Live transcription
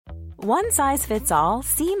One size fits all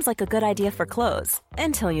seems like a good idea for clothes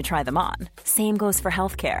until you try them on. Same goes for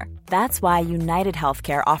healthcare. That's why United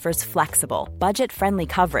Healthcare offers flexible, budget-friendly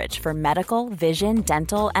coverage for medical, vision,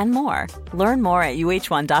 dental, and more. Learn more at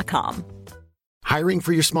uh1.com. Hiring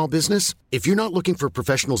for your small business? If you're not looking for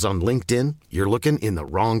professionals on LinkedIn, you're looking in the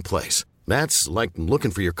wrong place. That's like looking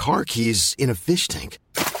for your car keys in a fish tank.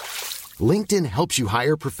 LinkedIn helps you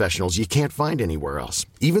hire professionals you can't find anywhere else,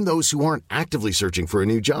 even those who aren't actively searching for a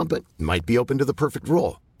new job but might be open to the perfect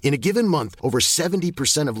role. In a given month, over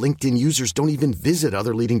 70% of LinkedIn users don't even visit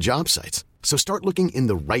other leading job sites. So start looking in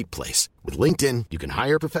the right place. With LinkedIn, you can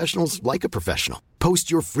hire professionals like a professional.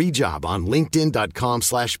 Post your free job on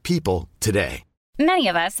linkedin.com/people today. Many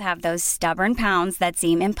of us have those stubborn pounds that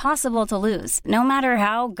seem impossible to lose, no matter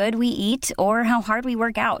how good we eat or how hard we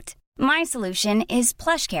work out. My solution is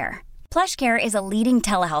PlushCare. PlushCare is a leading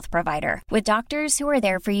telehealth provider with doctors who are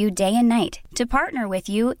there for you day and night to partner with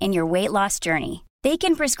you in your weight loss journey. They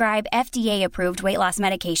can prescribe FDA-approved weight loss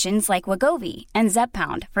medications like Wegovy and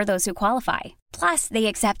Zepbound for those who qualify. Plus, they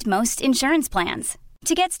accept most insurance plans.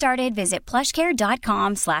 To get started, visit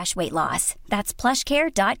plushcare.com/weightloss. That's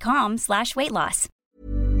plushcare.com/weightloss.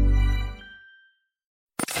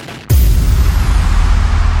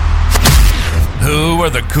 Who are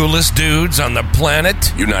the coolest dudes on the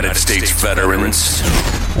planet? United States veterans.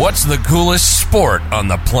 What's the coolest sport on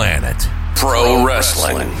the planet? Pro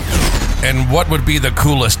wrestling. And what would be the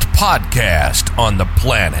coolest podcast on the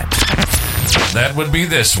planet? That would be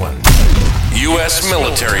this one. U.S.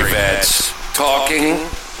 military vets talking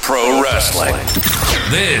pro wrestling.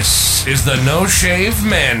 This is the No Shave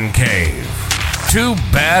Man Cave. Two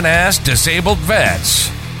badass disabled vets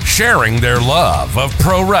sharing their love of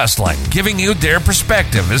pro wrestling, giving you their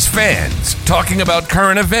perspective as fans, talking about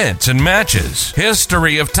current events and matches,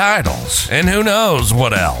 history of titles, and who knows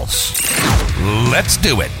what else. Let's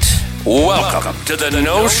do it. Welcome to the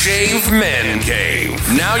No Shave Men Cave.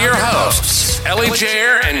 Now your hosts, Ellie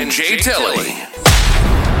Jair and Jay Tilley.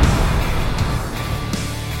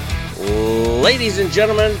 Ladies and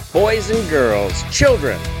gentlemen, boys and girls,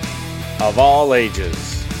 children of all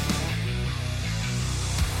ages,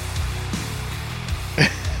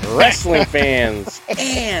 wrestling fans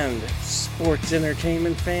and sports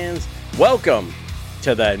entertainment fans, welcome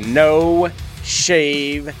to the No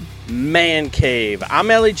Shave Man Cave.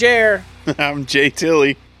 I'm Ellie Jair. I'm Jay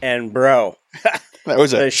Tilley. And bro, that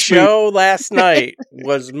was the show last night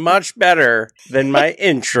was much better than my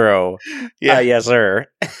intro. Yeah, yes, sir.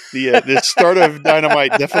 The start of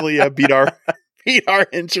Dynamite definitely beat our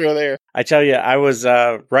intro there. I tell you, I was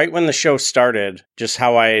right when the show started. Just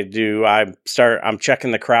how I do. I'm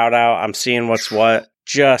checking the crowd out. I'm seeing what's what.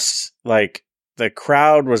 Just like the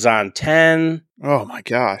crowd was on 10. Oh my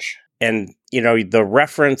gosh! And you know, the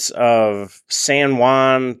reference of San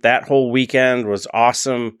Juan that whole weekend was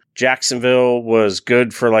awesome. Jacksonville was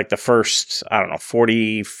good for like the first,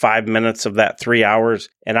 45 minutes of that 3 hours.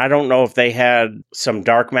 And I don't know if they had some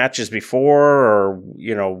dark matches before or,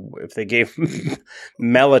 if they gave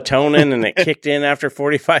melatonin and it kicked in after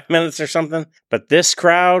 45 minutes or something. But this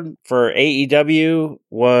crowd for AEW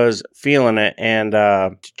was feeling it. And I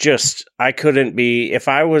couldn't be, if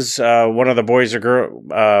I was one of the boys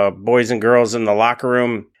and girls in the locker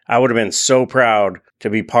room, I would have been so proud to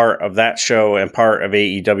be part of that show and part of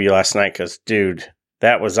AEW last night because, dude,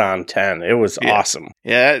 that was on 10. It was awesome.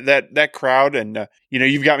 Yeah, that crowd, and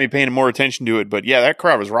you've got me paying more attention to it, but yeah, that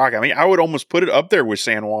crowd was rocking. I mean, I would almost put it up there with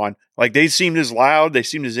San Juan. Like, they seemed as loud, they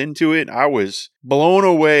seemed as into it. I was blown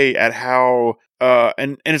away at how,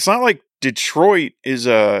 and it's not like Detroit is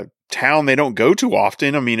a town they don't go to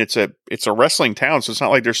often. I mean, it's a wrestling town, so it's not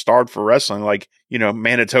like they're starved for wrestling like,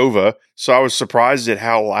 Manitoba. So I was surprised at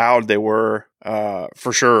how loud they were,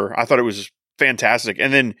 for sure. I thought it was fantastic.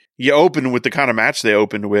 And then you open with the kind of match they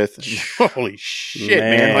opened with. Holy shit,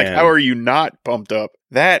 man. Like, how are you not pumped up?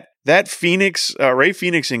 That Phoenix, Ray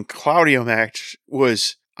Phoenix and Claudio match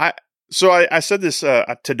was, I said this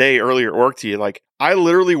today earlier at work to you. Like, I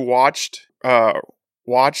literally watched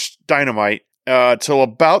Dynamite till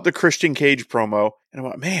about the Christian Cage promo, and I'm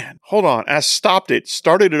like, man, hold on. And I stopped it,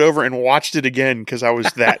 started it over, and watched it again because I was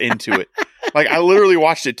that into it. Like, I literally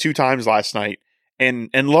watched it 2 times last night and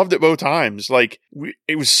loved it both times. Like,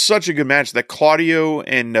 it was such a good match that Claudio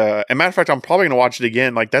and matter of fact, I'm probably going to watch it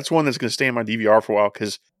again. Like, that's one that's going to stay in my DVR for a while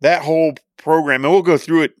because that whole program, and we'll go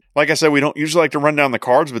through it. Like I said, we don't usually like to run down the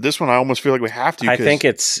cards, but this one I almost feel like we have to. I think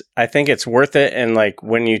it's worth it. And like,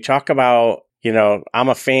 when you talk about, I'm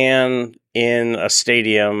a fan in a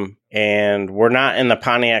stadium and we're not in the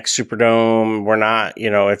Pontiac Superdome. We're not,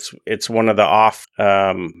 it's one of the off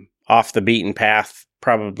the beaten path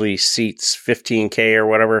probably seats 15K or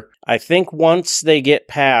whatever. I think once they get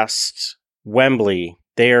past Wembley,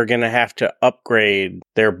 they are going to have to upgrade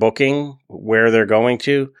their booking where they're going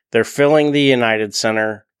to. They're filling the United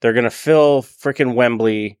Center. They're going to fill freaking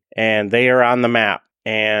Wembley, and they are on the map.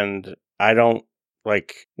 And I don't,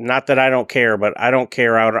 not that I don't care, but I don't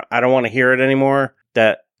care. I don't want to hear it anymore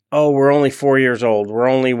that, oh, we're only 4 years old. We're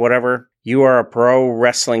only whatever. You are a pro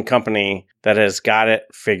wrestling company that has got it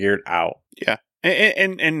figured out. Yeah.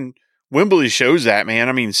 And Wembley shows that, man.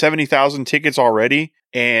 I mean, 70,000 tickets already,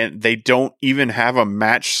 and they don't even have a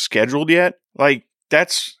match scheduled yet. Like,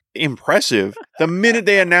 that's impressive. The minute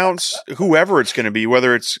they announce whoever it's going to be,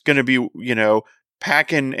 whether it's going to be,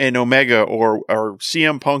 Pac and Omega or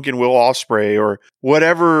CM Punk and Will Ospreay or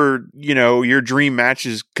whatever, your dream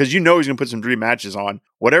matches, because he's going to put some dream matches on,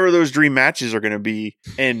 whatever those dream matches are going to be.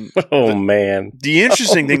 And man. The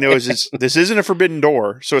interesting thing though is this isn't a forbidden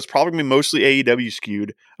door, so it's probably going to be mostly AEW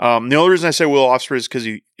skewed. The only reason I say Will Ospreay is because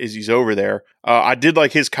he's over there. I did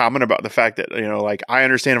like his comment about the fact that, I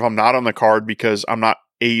understand if I'm not on the card because I'm not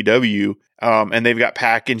AEW, and they've got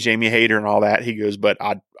Pac and Jamie Hayter and all that. He goes, but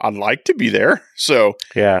I'd like to be there. So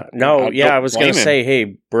yeah, I was going to say,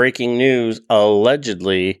 hey, breaking news,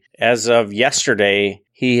 allegedly, as of yesterday,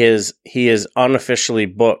 he is unofficially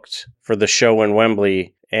booked for the show in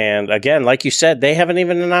Wembley. And again, like you said, they haven't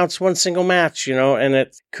even announced one single match, and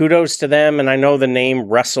it's kudos to them. And I know the name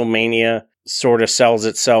WrestleMania sort of sells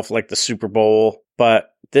itself like the Super Bowl,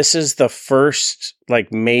 but this is the first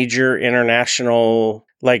major international,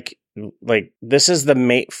 this is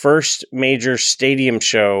the first major stadium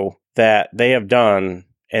show that they have done,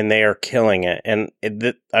 and they are killing it. And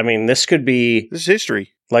this could be this is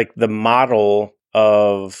history, the model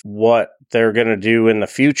of what they're going to do in the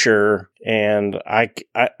future. And I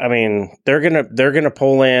mean, they're going to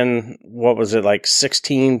pull in, what was it,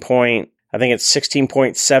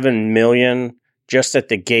 16.7 million just at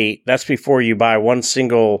the gate. That's before you buy one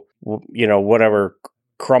single, whatever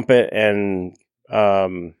crumpet and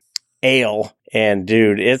ale. And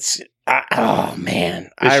dude, it's oh man,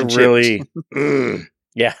 I really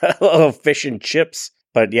yeah, a little fish and chips.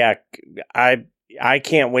 But yeah, I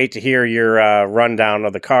can't wait to hear your rundown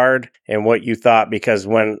of the card and what you thought, because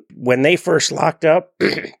when they first locked up,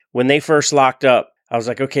 I was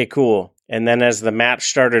like, okay, cool. And then as the match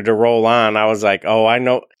started to roll on, I was like, oh, I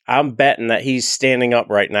know. I'm betting that he's standing up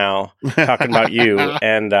right now talking about you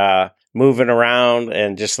and moving around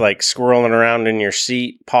and just squirreling around in your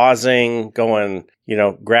seat, pausing, going,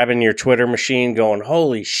 grabbing your Twitter machine, going,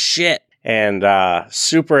 holy shit. And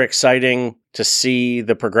super exciting to see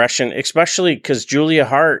the progression, especially because Julia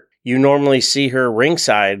Hart, you normally see her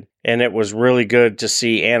ringside, and it was really good to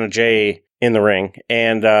see Anna Jay in the ring,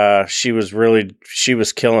 and she was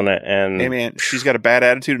killing it. And hey man, she's got a bad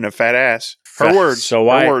attitude and a fat ass. Her words,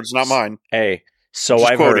 words, not mine. Hey, so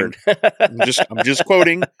I've heard. I'm just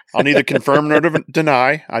quoting. I'll neither confirm nor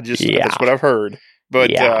deny. That's what I've heard.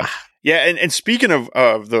 But and speaking of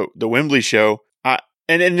the Wembley show,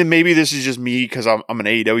 and maybe this is just me because I'm an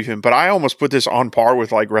AEW fan, but I almost put this on par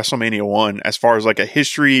with WrestleMania 1 as far as a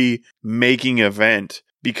history making event.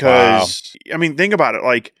 Because, wow. I mean, think about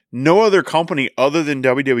it. No other company other than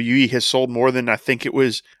WWE has sold more than, I think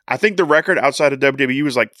the record outside of WWE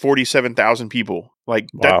was 47,000 people.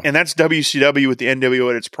 Wow. And that's WCW with the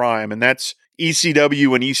NWO at its prime. And that's ECW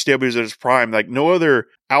when ECW is at its prime. No other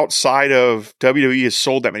outside of WWE has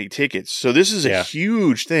sold that many tickets. So this is a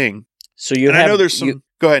huge thing. So I know there's some,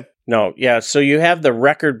 go ahead. No, yeah. So you have the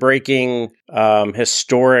record-breaking,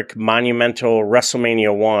 historic, monumental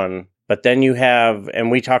WrestleMania 1. But then you have, and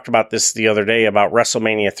we talked about this the other day about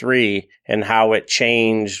WrestleMania 3 and how it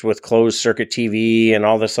changed with closed circuit TV and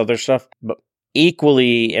all this other stuff. But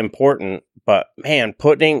equally important, but man,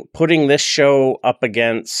 putting this show up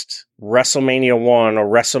against WrestleMania 1 or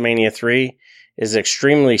WrestleMania 3 is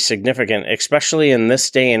extremely significant, especially in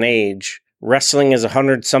this day and age. Wrestling is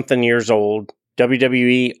 100-something years old.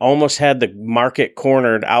 WWE almost had the market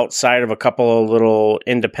cornered outside of a couple of little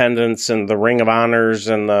independents and the Ring of Honors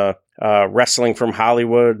and the Wrestling from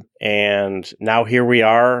Hollywood. And now here we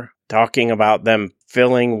are talking about them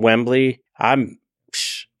filling Wembley.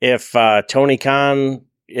 If Tony Khan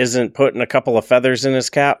isn't putting a couple of feathers in his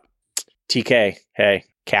cap, TK, hey,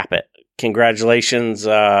 cap it. Congratulations.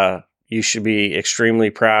 You should be extremely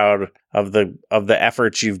proud of the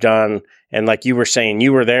efforts you've done. And like you were saying,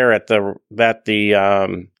 you were there at the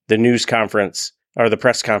news conference or the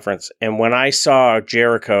press conference. And when I saw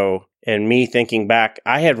Jericho, and me thinking back,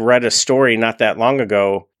 I had read a story not that long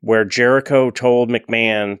ago where Jericho told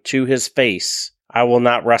McMahon to his face, I will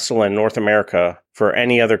not wrestle in North America for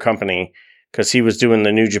any other company because he was doing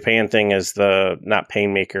the New Japan thing as the, not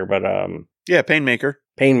Painmaker, but Painmaker.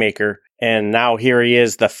 Painmaker. And now here he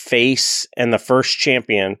is, the face and the first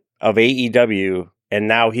champion of AEW. And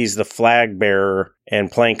now he's the flag bearer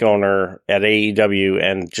and plank owner at AEW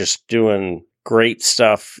and just doing great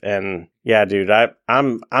stuff. And yeah, dude,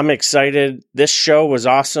 I'm excited. This show was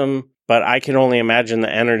awesome, but I can only imagine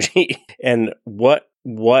the energy and what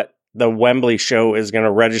the Wembley show is going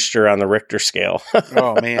to register on the Richter scale.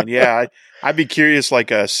 Oh man, yeah. I'd be curious,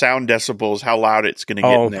 like sound decibels, how loud it's going to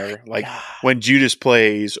get in there. Like when Judas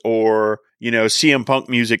plays, or CM Punk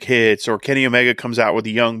music hits, or Kenny Omega comes out with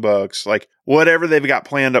the Young Bucks, like whatever they've got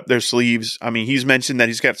planned up their sleeves. I mean, he's mentioned that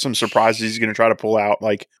he's got some surprises he's going to try to pull out.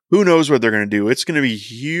 Like, who knows what they're going to do? It's going to be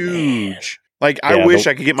huge. Man. Like, I wish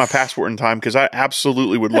I could get my passport in time, because I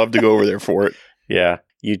absolutely would love to go over there for it. Yeah.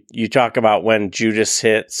 You talk about when Judas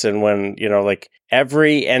hits, and when, like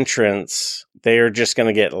every entrance, they are just going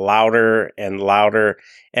to get louder and louder.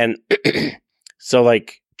 And so,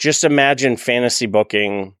 like, just imagine fantasy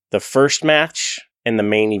booking the first match and the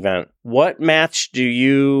main event. What match do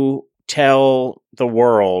you tell the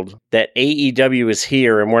world that AEW is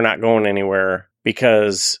here and we're not going anywhere?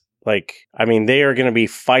 Because, like, I mean, they are going to be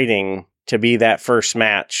fighting to be that first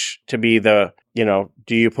match, to be the,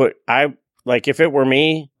 do you put, like, if it were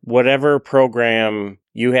me, whatever program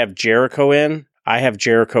you have Jericho in, I have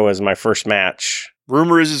Jericho as my first match.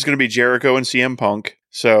 Rumor is it's going to be Jericho and CM Punk.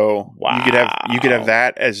 So wow. you could have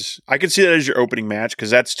that as, I could see that as your opening match, because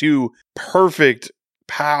that's two perfect,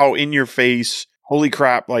 pow, in your face. Holy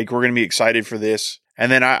crap. Like, we're going to be excited for this.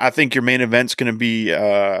 And then I think your main event's going to be,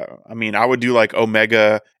 I would do like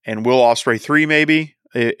Omega and Will Ospreay 3 maybe.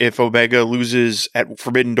 If Omega loses at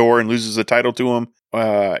Forbidden Door and loses the title to him,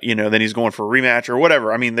 then he's going for a rematch or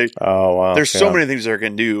whatever. I mean, there's so many things they're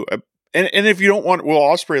going to do. And if you don't want Will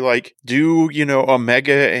Ospreay, like, do,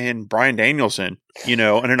 Omega and Bryan Danielson, in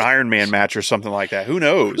an Iron Man match or something like that. Who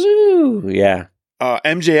knows? Ooh, yeah.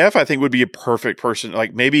 MJF, I think, would be a perfect person.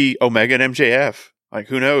 Like, maybe Omega and MJF. Like,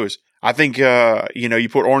 who knows? I think, you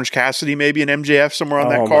put Orange Cassidy maybe and MJF somewhere on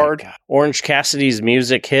that card. Orange Cassidy's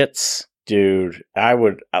music hits. Dude, I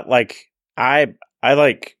would, I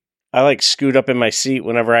scoot up in my seat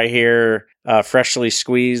whenever I hear Freshly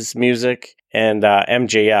Squeezed music and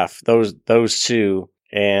MJF, those two.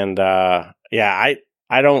 And I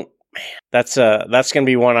don't, that's going to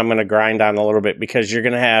be one I'm going to grind on a little bit, because you're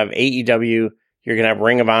going to have AEW, you're going to have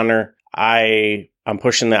Ring of Honor. I'm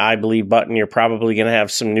pushing the I Believe button. You're probably going to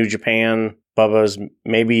have some New Japan, Bubba's.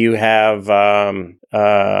 Maybe you have the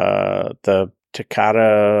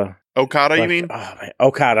Takada. Okada, you mean? Oh, man.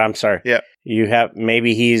 Okada, I'm sorry. Yeah. You have,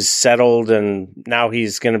 maybe he's settled and now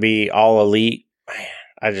he's going to be all elite.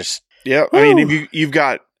 Man, Yeah, I mean, if you've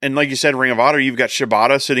got, and like you said, Ring of Honor, you've got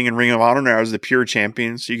Shibata sitting in Ring of Honor now as the pure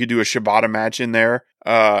champion, so you could do a Shibata match in there.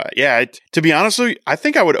 To be honest with you, I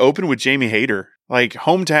think I would open with Jamie Hayter. Like,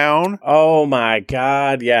 hometown. Oh my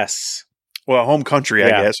God, yes. Well, home country, I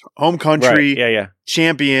guess. Home country, right. Yeah.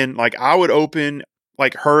 champion. Like, I would open,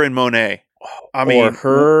 like, her and Monet. Or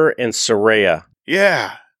her and Saraya.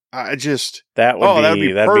 Yeah. That would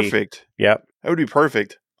be perfect. Yep. That would be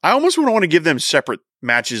perfect. I almost would want to give them separate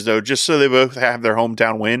matches, though, just so they both have their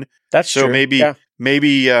hometown win. That's true. So maybe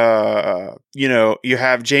you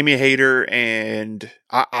have Jamie Hayter and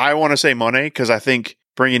I want to say Monet, because I think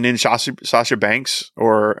bringing in Sasha Banks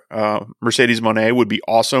or Mercedes Monet would be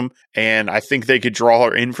awesome. And I think they could draw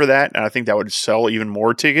her in for that. And I think that would sell even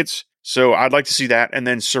more tickets. So I'd like to see that. And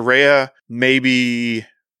then Saraya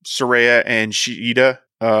and Shida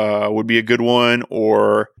would be a good one.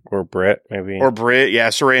 Or Britt, maybe. Or Britt. Yeah,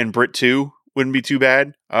 Saraya and Britt too wouldn't be too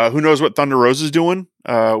bad. Who knows what Thunder Rosa's doing?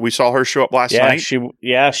 We saw her show up last night. She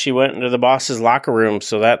went into the boss's locker room,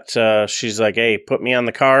 so that she's like, "Hey, put me on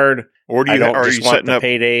the card." Or do you, are you setting up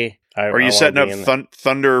payday? Are you setting up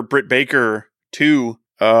Thunder Britt Baker too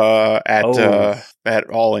at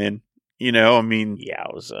All In? Yeah,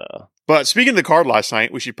 it was. But speaking of the card last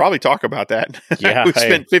night, we should probably talk about that. Yeah, we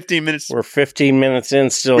spent 15 minutes. We're 15 minutes in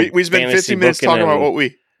still. We spent 15 minutes talking about what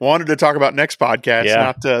we wanted to talk about next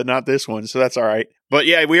podcast, not this one. So that's all right. But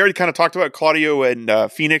yeah, we already kind of talked about Claudio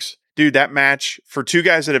and Phoenix. Dude, that match for two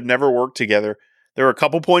guys that have never worked together, there were a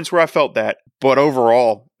couple points where I felt that. But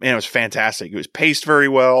overall, man, it was fantastic. It was paced very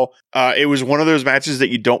well. It was one of those matches that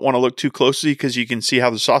you don't want to look too closely because you can see how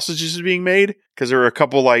the sausages is being made. Because there were a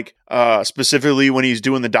couple, like, specifically when he's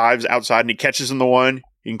doing the dives outside and he catches him the one,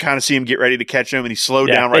 you can kind of see him get ready to catch him and he slowed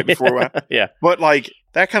down right before. Yeah. But, like,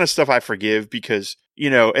 that kind of stuff I forgive because,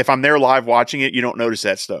 if I'm there live watching it, you don't notice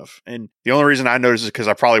that stuff. And the only reason I notice is because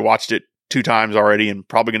I probably watched it 2 times already and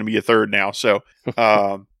probably going to be a third now. So,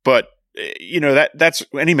 but that's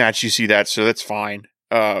any match you see that, so that's fine.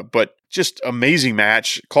 But just amazing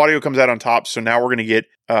match. Claudio comes out on top, so now we're going to get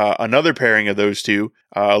another pairing of those two,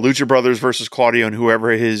 Lucha Brothers versus Claudio and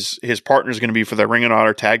whoever his partner is going to be for the Ring of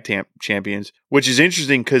Honor Tag Champions, which is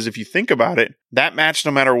interesting because if you think about it, that match,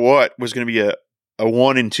 no matter what, was going to be a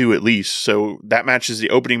 1 and 2 at least. So that match is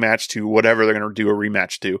the opening match to whatever they're going to do a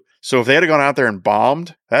rematch to. So if they had gone out there and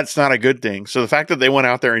bombed, that's not a good thing. So the fact that they went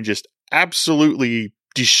out there and just absolutely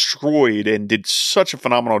destroyed and did such a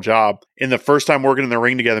phenomenal job in the first time working in the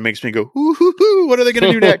ring together makes me go, hoo, what are they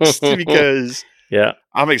going to do next? Because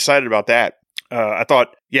I'm excited about that. I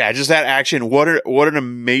thought, just that action. What an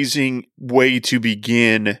amazing way to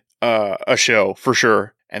begin a show for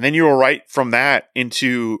sure. And then you were right from that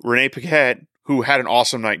into Renee Paquette, who had an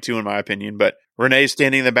awesome night too, in my opinion. But Renee's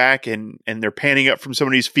standing in the back and they're panning up from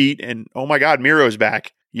somebody's feet. And oh my God, Miro's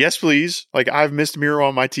back. Yes, please. Like, I've missed Miro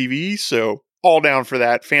on my TV. So all down for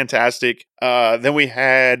that. Fantastic. Then we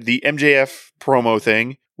had the MJF promo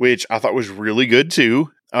thing, which I thought was really good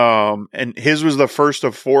too. And his was the first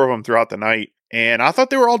of 4 of them throughout the night. And I thought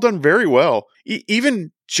they were all done very well.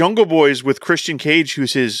 Even Jungle Boys with Christian Cage,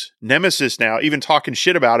 who's his nemesis now, even talking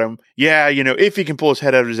shit about him. Yeah, if he can pull his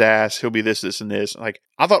head out of his ass, he'll be this, and this. Like,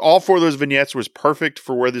 I thought all 4 of those vignettes was perfect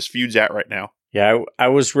for where this feud's at right now. Yeah, I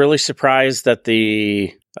was really surprised that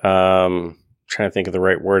the, trying to think of the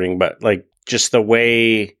right wording, but like just the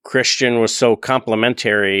way Christian was so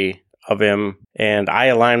complimentary of him. And I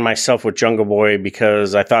aligned myself with Jungle Boy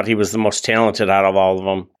because I thought he was the most talented out of all of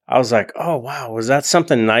them. I was like, oh, wow, was that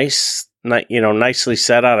something nice? Nicely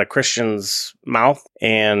said out of Christian's mouth.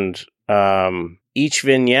 And each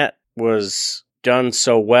vignette was done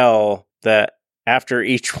so well that after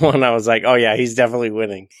each one, I was like, oh, yeah, he's definitely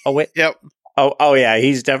winning. Oh, wait. Yep. Oh, yeah,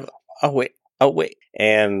 he's definitely. Oh, wait.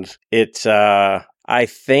 And it's, I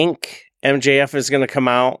think MJF is going to come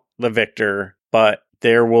out the victor, but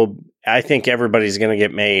I think everybody's going to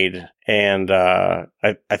get made. And I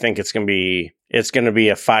think it's going to be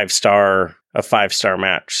a 5-star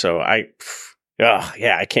match. So I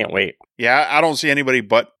can't wait. Yeah, I don't see anybody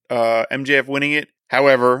but MJF winning it.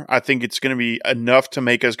 However, I think it's going to be enough to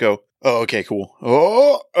make us go, oh, okay, cool.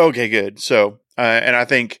 Oh, okay, good. So, and I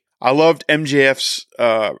think I loved MJF's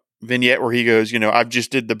vignette where he goes, I've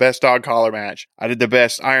just did the best dog collar match. I did the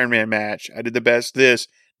best Iron Man match. I did the best this.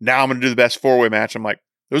 Now I'm going to do the best 4-way match. I'm like,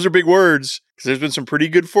 those are big words because there's been some pretty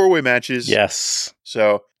good 4-way matches. Yes.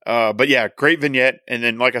 So, but yeah, great vignette. And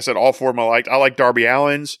then, like I said, all 4 of them I liked. I like Darby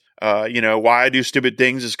Allin's. Why I do stupid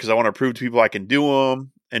things is because I want to prove to people I can do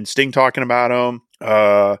them. And Sting talking about them.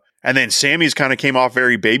 And then Sammy's kind of came off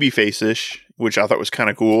very babyface-ish, which I thought was kind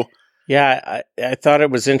of cool. Yeah, I thought it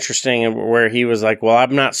was interesting where he was like, well,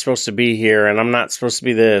 I'm not supposed to be here, and I'm not supposed to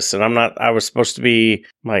be this, and I was supposed to be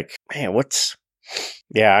like, man, it's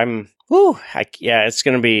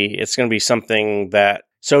going to be something that,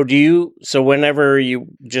 so whenever you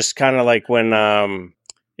just kind of like when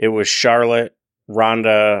it was Charlotte,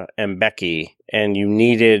 Ronda, and Becky, and you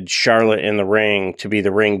needed Charlotte in the ring to be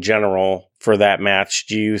the ring general for that match,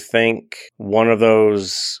 do you think one of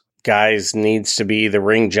those guys needs to be the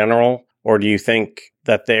ring general, or do you think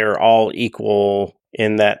that they're all equal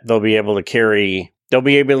in that they'll be able to carry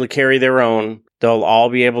their own, they'll all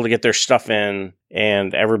be able to get their stuff in,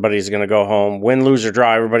 and everybody's going to go home, win, lose, or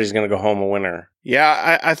draw, everybody's going to go home a winner?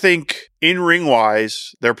 Yeah, I think in ring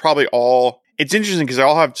wise, they're probably all, it's interesting because they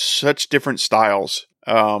all have such different styles.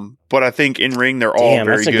 But I think in ring, they're all very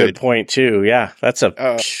good. That's a good point too. Yeah, that's a,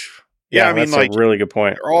 that's a really good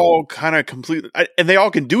point. They're all kind of completely, and they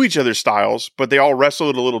all can do each other's styles, but they all wrestle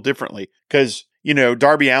it a little differently. Because,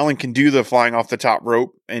 Darby Allin can do the flying off the top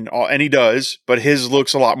rope, and he does, but his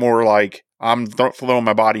looks a lot more like I'm throwing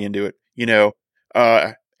my body into it.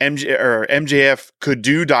 MJF could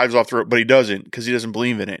do dives off the rope, but he doesn't because he doesn't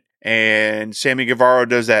believe in it. And Sammy Guevara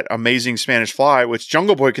does that amazing Spanish fly, which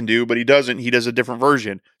Jungle Boy can do, but he doesn't. He does a different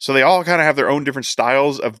version. So they all kind of have their own different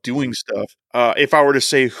styles of doing stuff. If I were to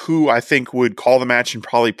say who I think would call the match and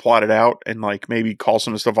probably plot it out and like maybe call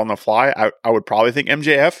some stuff on the fly, I would probably think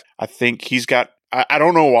MJF. I think he's got, I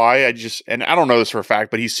don't know why, and I don't know this for a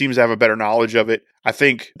fact, but he seems to have a better knowledge of it. I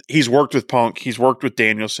think he's worked with Punk. He's worked with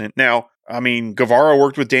Danielson. Now, I mean, Guevara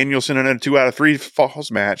worked with Danielson in a 2 out of 3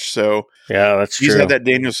 falls match. So yeah, that's true. He's had that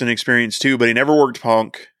Danielson experience too, but he never worked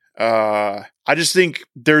Punk. I just think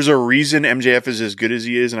there's a reason MJF is as good as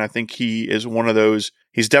he is. And I think he is one of those,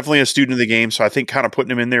 he's definitely a student of the game. So I think kind of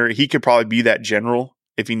putting him in there, he could probably be that general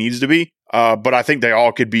if he needs to be. But I think they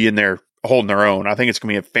all could be in there holding their own. I think it's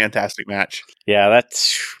going to be a fantastic match. Yeah,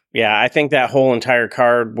 I think that whole entire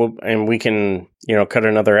card and we can, cut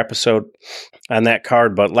another episode on that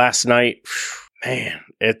card. But last night, man,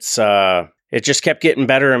 it just kept getting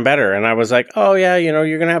better and better. And I was like, oh yeah,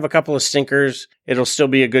 you're going to have a couple of stinkers. It'll still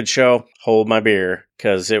be a good show. Hold my beer.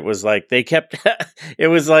 Cause it was like they kept, it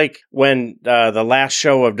was like when the last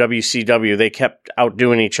show of WCW, they kept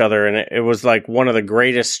outdoing each other. And it was like one of the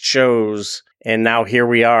greatest shows. And now here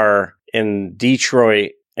we are in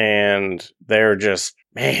Detroit, and they're just,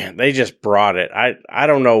 man, they just brought it. I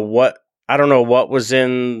don't know what was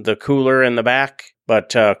in the cooler in the back,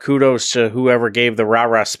 but kudos to whoever gave the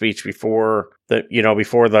rah-rah speech before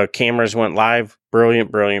the cameras went live.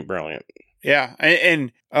 Brilliant, brilliant, brilliant. Yeah.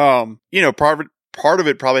 And part of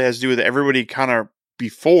it probably has to do with everybody kind of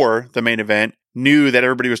before the main event knew that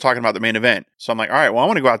everybody was talking about the main event. So I'm like, all right, well, I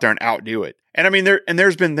want to go out there and outdo it. And I mean,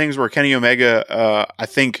 there's been things where Kenny Omega, I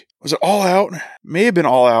think, was it All Out? May have been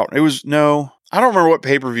All Out. I don't remember what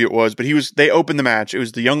pay-per-view it was, but they opened the match. It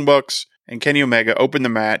was the Young Bucks and Kenny Omega opened the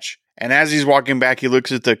match. And as he's walking back, he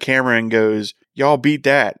looks at the camera and goes, y'all beat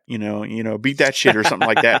that, beat that shit or something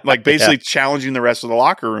like that. Like basically challenging the rest of the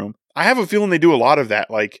locker room. I have a feeling they do a lot of that.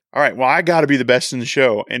 Like, all right, well, I got to be the best in the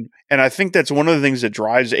show. And I think that's one of the things that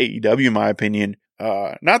drives AEW, in my opinion.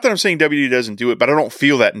 Not that I'm saying WWE doesn't do it, but I don't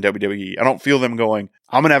feel that in WWE. I don't feel them going,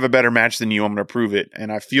 I'm going to have a better match than you. I'm going to prove it.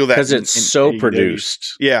 And I feel that because it's so AEW.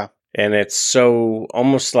 produced. Yeah. And it's so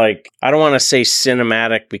almost like, I don't want to say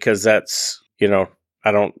cinematic because that's,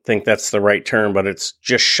 I don't think that's the right term, but it's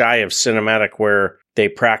just shy of cinematic where they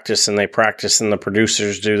practice and the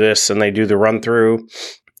producers do this and they do the run through.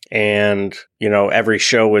 And, every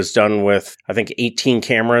show is done with, I think, 18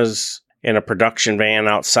 cameras in a production van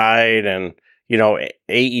outside. And,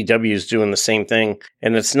 AEW is doing the same thing.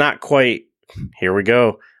 And it's not quite, here we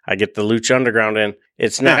go. I get the Lucha Underground in.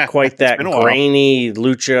 It's not quite that grainy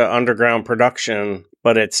Lucha Underground production,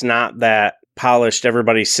 but it's not that polished,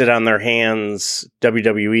 everybody sit on their hands,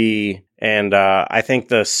 WWE. And I think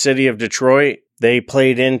the city of Detroit, they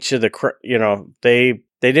played into they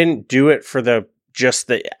didn't do it for just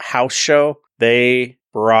the house show. They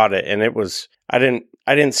brought it, and it was, I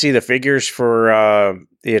didn't see the figures for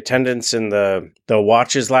the attendance and the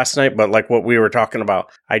watches last night, but like what we were talking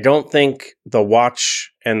about, I don't think the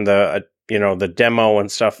watch and the demo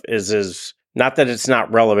and stuff is not that it's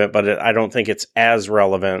not relevant, but I don't think it's as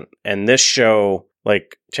relevant. And this show,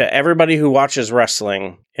 like, to everybody who watches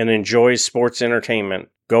wrestling and enjoys sports entertainment,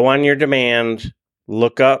 go on your demand,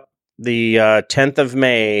 look up the 10th of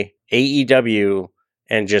May AEW,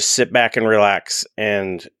 and just sit back and relax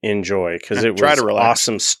and enjoy, because it was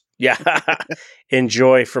awesome. Yeah,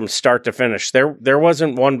 enjoy from start to finish. There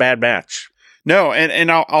wasn't one bad match. No,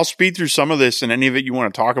 and I'll speed through some of this, and any of it you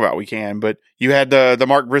want to talk about, we can. But you had the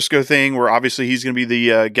Mark Briscoe thing, where obviously he's going to be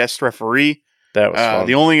the guest referee. That was fun.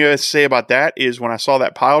 The only thing I say about that is when I saw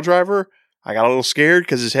that pile driver, I got a little scared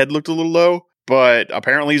because his head looked a little low. But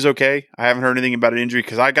apparently he's okay. I haven't heard anything about an injury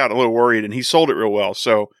because I got a little worried, and he sold it real well.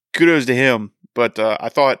 So kudos to him. But I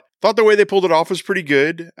thought the way they pulled it off was pretty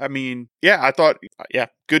good. I mean, I thought,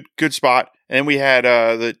 good spot. And we had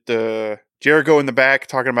the Jericho in the back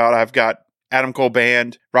talking about, I've got Adam Cole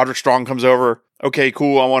banned. Roderick Strong comes over. Okay,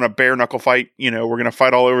 cool. I want a bare knuckle fight. We're going to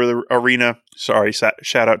fight all over the arena. Sorry,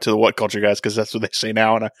 shout out to the What Culture guys, because that's what they say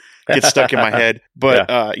now, and I get stuck in my head. But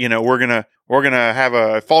we're gonna have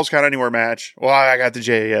a Falls Count Anywhere match. Well, I got the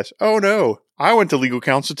JAS. Oh no, I went to legal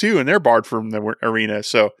counsel too, and they're barred from the arena.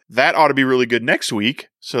 So that ought to be really good next week.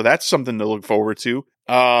 So that's something to look forward to.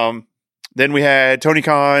 Then we had Tony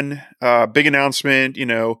Khan, big announcement.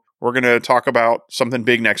 We're going to talk about something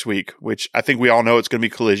big next week, which I think we all know it's going to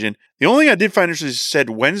be Collision. The only thing I did find interesting is it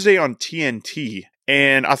said Wednesday on TNT.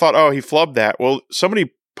 And I thought, oh, he flubbed that. Well,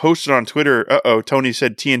 somebody posted on Twitter, Tony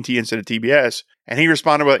said TNT instead of TBS. And he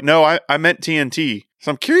responded with, no, I meant TNT.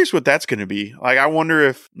 So I'm curious what that's going to be. Like, I wonder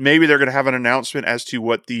if maybe they're going to have an announcement as to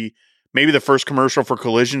what maybe the first commercial for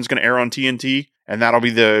Collision is going to air on TNT. And that'll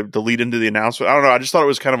be the lead into the announcement. I don't know. I just thought it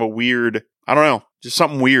was kind of a weird, I don't know, just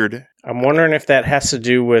something weird. I'm wondering if that has to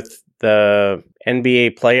do with the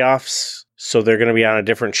NBA playoffs. So they're going to be on a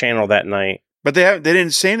different channel that night. But they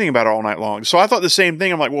didn't say anything about it all night long. So I thought the same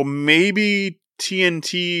thing. I'm like, well, maybe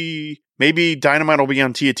TNT, maybe Dynamite will be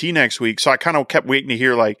on TNT next week. So I kind of kept waiting to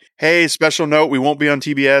hear like, hey, special note, we won't be on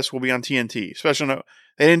TBS. We'll be on TNT. Special note.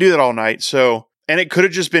 They didn't do that all night. So, and it could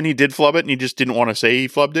have just been he did flub it and he just didn't want to say he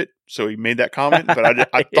flubbed it. So he made that comment. But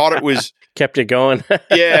I thought it was... Kept it going.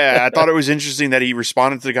 Yeah, I thought it was interesting that he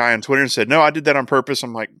responded to the guy on Twitter and said, no, I did that on purpose.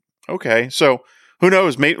 I'm like, okay. So who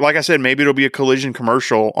knows? Like I said, maybe it'll be a Collision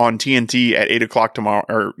commercial on TNT at 8 o'clock tomorrow,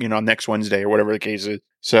 or, next Wednesday or whatever the case is.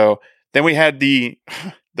 So then we had the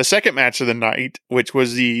second match of the night, which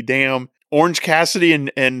was the damn Orange Cassidy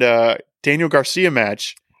and Daniel Garcia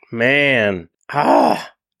match. Man.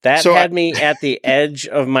 That had me at the edge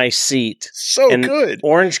of my seat. So good.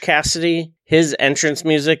 Orange Cassidy, his entrance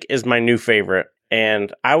music is my new favorite.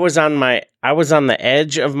 And I was on the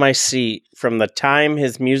edge of my seat from the time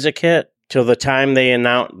his music hit till the time they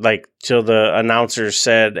announced, till the announcers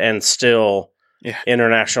said, and still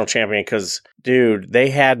international champion. Because, dude, they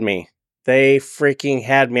had me. They freaking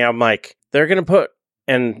had me. I'm like, they're going to put,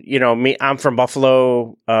 and, me, I'm from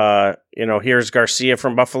Buffalo. Here's Garcia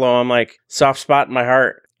from Buffalo. I'm like, soft spot in my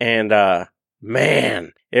heart. And,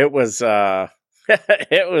 man, it was,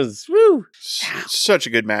 it was, woo. Such a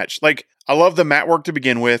good match. Like, I love the mat work to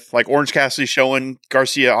begin with. Like, Orange Cassidy showing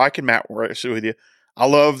Garcia, I can mat work with you. I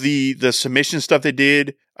love the submission stuff they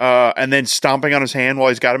did, and then stomping on his hand while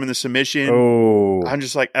he's got him in the submission. Oh. I'm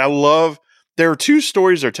just like, I love, there are two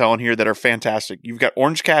stories they're telling here that are fantastic. You've got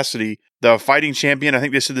Orange Cassidy, the fighting champion. I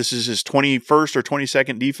think they said this is his 21st or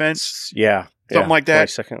 22nd defense. Yeah. Something like that.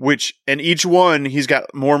 22nd. And each one, he's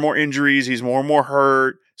got more and more injuries. He's more and more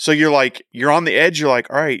hurt. So you're like, you're on the edge. You're like,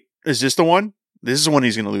 all right, is this the one? This is the one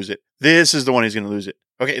he's going to lose it. This is the one he's going to lose it.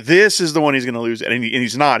 Okay, this is the one he's going to lose it. And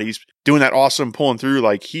he's not. He's doing that awesome pulling through.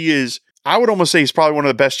 Like, he is, I would almost say he's probably one of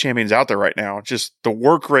the best champions out there right now. Just the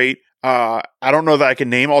work rate. I don't know that I can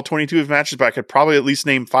name all 22 of his matches, but I could probably at least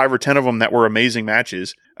name 5 or 10 of them that were amazing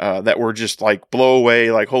matches, that were just like blow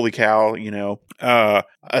away, like, holy cow,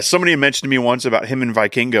 somebody had mentioned to me once about him and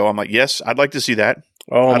Vikingo. I'm like, yes, I'd like to see that.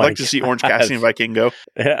 Oh, I'd like to see Orange Cassidy and Vikingo.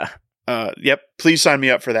 Yeah. Yep. Please sign me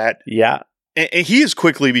up for that. Yeah. And he has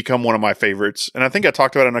quickly become one of my favorites. And I think I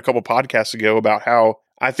talked about it in a couple podcasts ago about how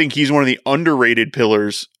I think he's one of the underrated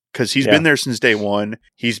pillars, because he's been there since day one.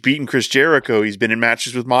 He's beaten Chris Jericho. He's been in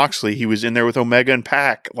matches with Moxley. He was in there with Omega and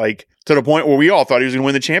Pac, like, to the point where we all thought he was going to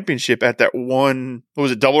win the championship at that one, what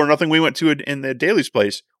was it, Double or Nothing we went to it in the Daly's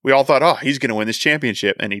place. We all thought, oh, he's going to win this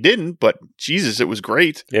championship. And he didn't, but Jesus, it was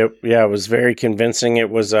great. Yep. Yeah, it was very convincing. It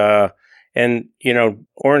was, Orange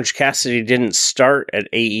Cassidy didn't start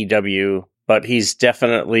at AEW, but he's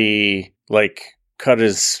definitely, like, cut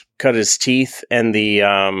his teeth, and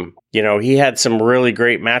the he had some really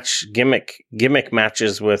great gimmick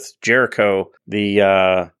matches with Jericho,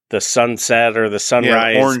 the sunset or the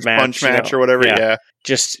sunrise orange match, punch match or whatever. Yeah.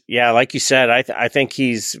 Like you said, I think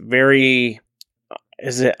he's very,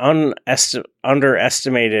 is it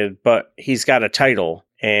underestimated, but he's got a title,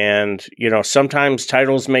 and sometimes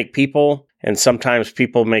titles make people and sometimes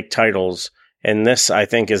people make titles, and this, I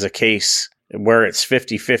think, is a case where it's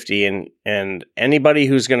 50-50, and anybody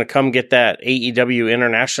who's going to come get that AEW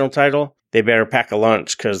international title, they better pack a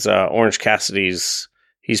lunch, because Orange Cassidy's,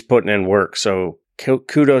 he's putting in work. So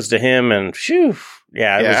kudos to him, and it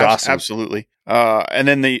was awesome. Absolutely. And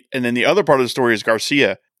then the other part of the story is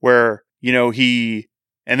Garcia, where, he,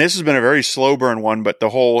 and this has been a very slow burn one, but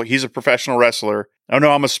he's a professional wrestler. Oh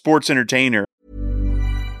no, I'm a sports entertainer.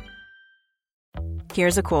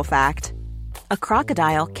 Here's a cool fact. A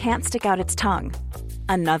crocodile can't stick out its tongue.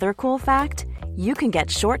 Another cool fact, you can get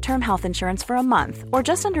short-term health insurance for a month or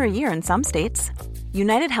just under a year in some states.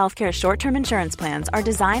 United Healthcare short-term insurance plans are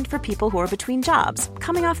designed for people who are between jobs,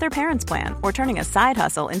 coming off their parents' plan, or turning a side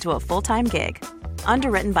hustle into a full-time gig.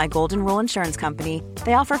 Underwritten by Golden Rule Insurance Company,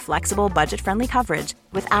 they offer flexible, budget-friendly coverage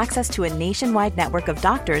with access to a nationwide network of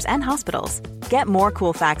doctors and hospitals. Get more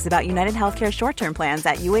cool facts about United Healthcare short-term plans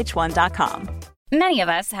at uh1.com. Many of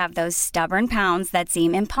us have those stubborn pounds that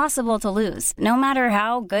seem impossible to lose, no matter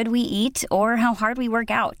how good we eat or how hard we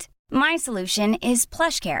work out. My solution is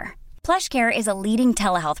PlushCare. PlushCare is a leading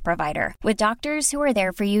telehealth provider with doctors who are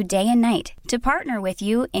there for you day and night to partner with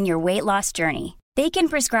you in your weight loss journey. They can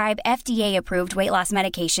prescribe FDA-approved weight loss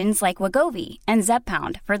medications like Wegovy and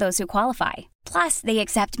Zepbound for those who qualify. Plus, they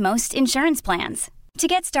accept most insurance plans. To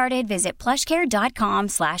get started, visit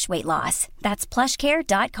plushcare.com/weightloss. That's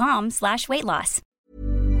plushcare.com/weightloss.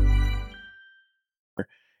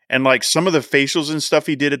 And like some of the facials and stuff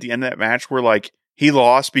he did at the end of that match were like, he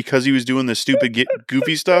lost because he was doing the stupid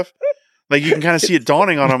goofy stuff. Like, you can kind of see it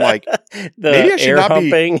dawning on him, like, maybe I should not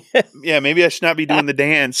be. Yeah, maybe I should not be doing the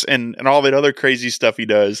dance and all that other crazy stuff he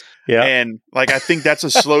does. Yeah, and like, I think that's a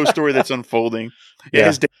slow story that's unfolding. Yeah,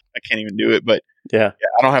 his dance, I can't even do it, but yeah,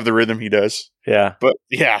 I don't have the rhythm he does. Yeah, but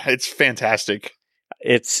yeah, it's fantastic.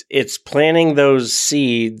 It's planting those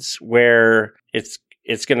seeds where it's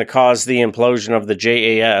going to cause the implosion of the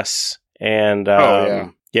JAS, and I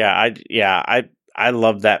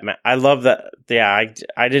love that. I love that. Yeah,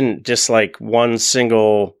 I didn't dislike one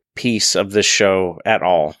single piece of this show at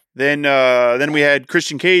all. Then we had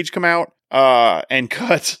Christian Cage come out and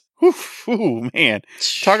cut. Ooh, man,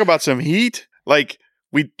 talk about some heat. Like,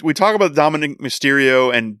 we talk about Dominic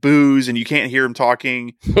Mysterio and booze, and you can't hear him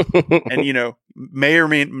talking, and may or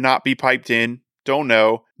may not be piped in. don't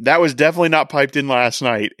know. That was definitely not piped in last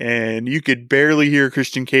night, and you could barely hear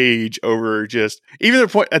Christian Cage over just even the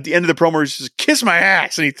point at the end of the promo. He's just kiss my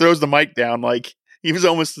ass, and he throws the mic down like he was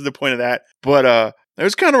almost to the point of that. But it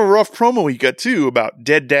was kind of a rough promo he got too about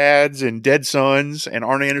dead dads and dead sons, and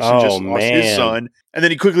Arn Anderson just lost his son, and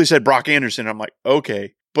then he quickly said Brock Anderson. I'm like,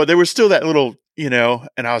 okay, but there was still that little, and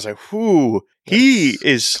I was like, whoo. He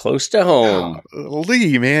is close to home.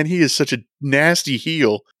 Lee, man, he is such a nasty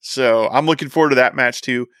heel. So I'm looking forward to that match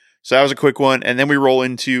too. So that was a quick one. And then we roll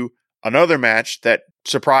into another match that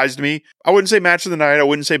surprised me. I wouldn't say match of the night. I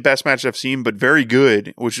wouldn't say best match I've seen, but very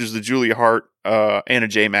good, which is the Julia Hart, Anna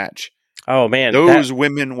Jay match. Oh, man. Those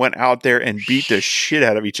women went out there and beat the shit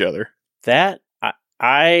out of each other. That,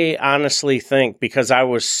 I honestly think, because I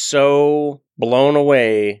was so blown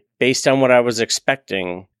away based on what I was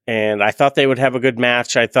expecting, and I thought they would have a good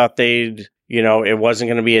match. I thought it wasn't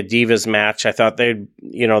going to be a Divas match. I thought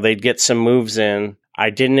they'd get some moves in. I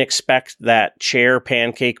didn't expect that chair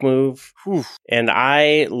pancake move. Whew. And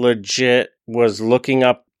I legit was looking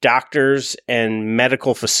up doctors and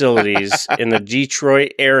medical facilities in the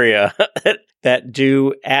Detroit area that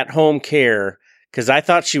do at-home care, because I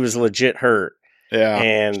thought she was legit hurt. Yeah,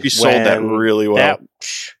 and she sold that really well.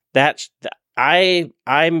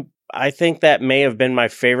 I think that may have been my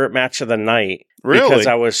favorite match of the night. Really? Because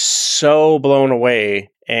I was so blown away,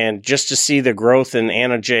 and just to see the growth in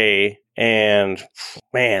Anna Jay, and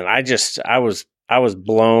man, I was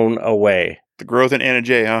blown away. The growth in Anna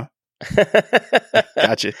Jay, huh?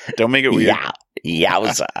 Gotcha. Don't make it weird. Yeah,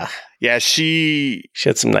 yeah, she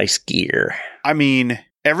had some nice gear. I mean,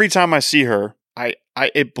 every time I see her,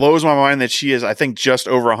 it blows my mind that she is, I think, just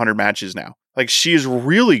over 100 matches now. Like, she is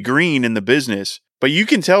really green in the business, but you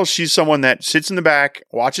can tell she's someone that sits in the back,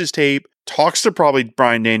 watches tape, talks to probably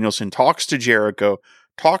Bryan Danielson, talks to Jericho,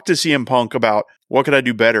 talk to CM Punk about what could I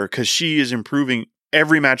do better, because she is improving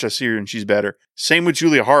every match I see her and she's better. Same with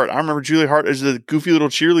Julia Hart. I remember Julia Hart as the goofy little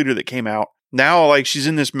cheerleader that came out. Now, like, she's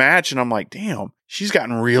in this match and I'm like, damn, she's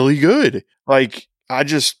gotten really good. Like, I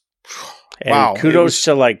just, wow. Kudos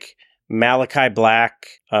to like Malachi Black.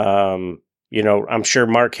 I'm sure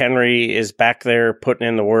Mark Henry is back there putting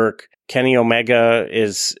in the work. Kenny Omega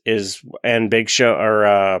is and Big Show,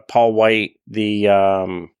 or Paul White, the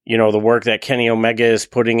work that Kenny Omega is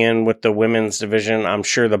putting in with the women's division. I'm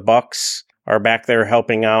sure the Bucks are back there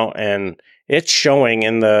helping out, and it's showing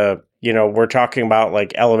in the, we're talking about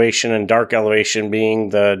like Elevation and Dark Elevation being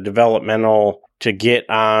the developmental to get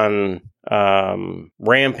on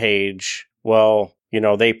Rampage. Well,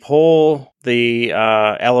 they pull the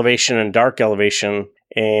Elevation and Dark Elevation,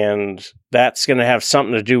 and that's going to have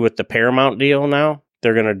something to do with the Paramount deal now.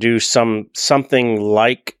 They're going to do something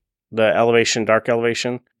like the Elevation, Dark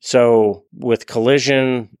Elevation. So with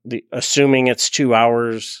Collision, assuming it's 2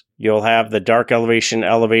 hours, you'll have the Dark Elevation,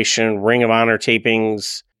 Ring of Honor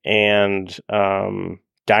tapings, and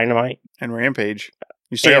Dynamite. And Rampage.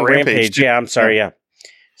 You still got Rampage. Yeah, I'm sorry, yeah.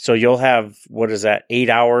 So you'll have, 8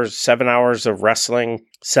 hours, 7 hours of wrestling,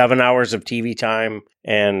 7 hours of TV time,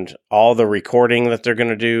 and all the recording that they're going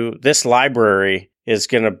to do. This library is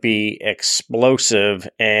going to be explosive,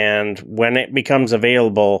 and when it becomes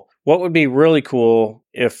available, what would be really cool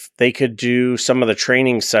if they could do some of the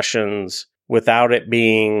training sessions without it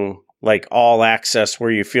being like all access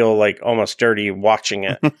where you feel like almost dirty watching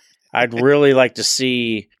it. I'd really like to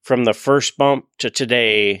see from the first bump to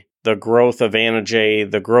today the growth of Anna Jay,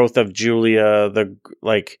 the growth of Julia,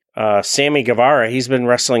 Sammy Guevara. He's been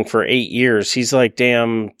wrestling for 8 years. He's like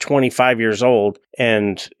damn 25 years old,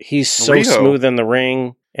 and he's so Riho. smooth in the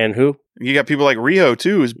ring. And who? You got people like Riho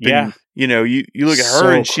too, who's been, you look at her So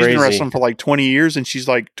and she's been crazy. wrestling for like 20 years and she's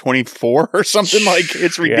like 24 or something. Like,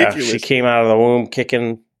 it's ridiculous. Yeah, she came out of the womb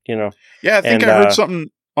kicking, Yeah, I think I heard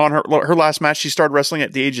something on her last match. She started wrestling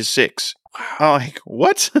at the age of 6. I'm like,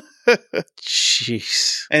 what?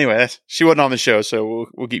 Jeez. Anyway, she wasn't on the show, so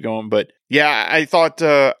we'll keep going. But yeah, I thought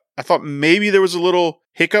maybe there was a little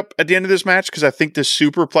hiccup at the end of this match, because I think the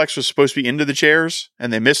superplex was supposed to be into the chairs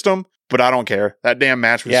and they missed them. But I don't care. That damn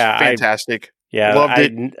match was fantastic. Loved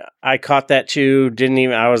it. I caught that too.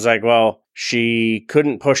 I was like, well, she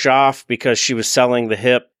couldn't push off because she was selling the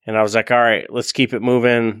hip. And I was like, all right, let's keep it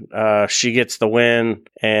moving. She gets the win,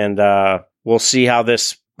 and we'll see how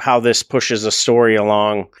this pushes a story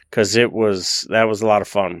along, because that was a lot of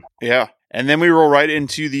fun. Yeah. And then we roll right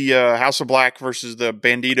into the House of Black versus the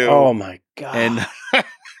Bandito. Oh my God. And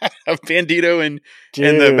Bandito and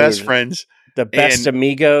the Best Friends. The Best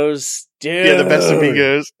Amigos. Dude. Yeah, the Best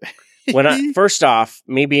Amigos. First off,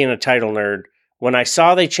 me being a title nerd, when I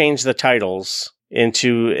saw they changed the titles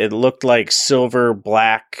into, it looked like silver,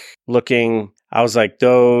 black looking, I was like,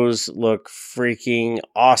 those look freaking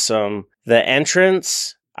awesome. The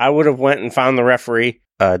entrance, I would have went and found the referee.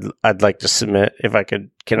 I'd like to submit if I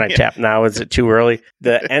could. Can I tap now? Is it too early?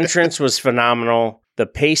 The entrance was phenomenal. The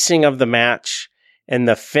pacing of the match and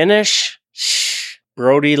the finish,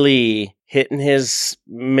 Brody Lee hitting his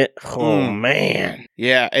man.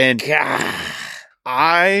 Yeah, and God.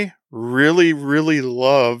 I really, really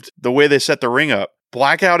loved the way they set the ring up.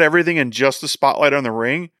 Black out everything and just the spotlight on the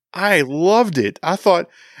ring. I loved it. I thought,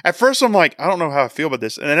 at first I'm like, I don't know how I feel about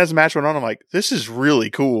this. And then as the match went on, I'm like, this is really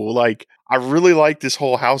cool. Like, I really like this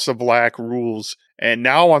whole House of Black rules. And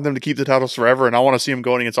now I want them to keep the titles forever. And I want to see them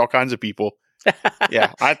going against all kinds of people.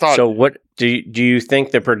 Yeah, I thought. So what do you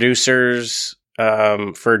think the producers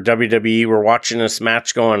for WWE were watching this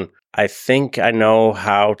match going, I think I know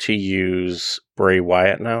how to use Bray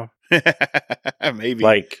Wyatt now? Maybe.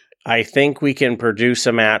 Like, I think we can produce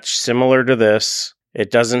a match similar to this. It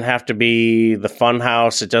doesn't have to be the fun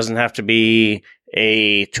house. It doesn't have to be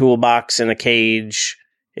a toolbox in a cage.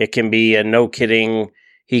 It can be a no kidding.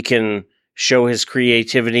 He can show his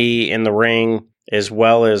creativity in the ring as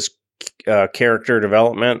well as character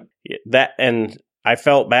development. And I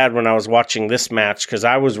felt bad when I was watching this match because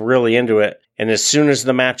I was really into it. And as soon as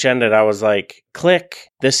the match ended, I was like, click.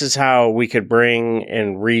 This is how we could bring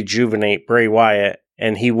and rejuvenate Bray Wyatt.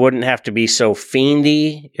 And he wouldn't have to be so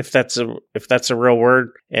fiendy, if that's a real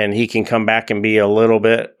word. And he can come back and be a little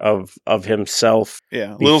bit of himself.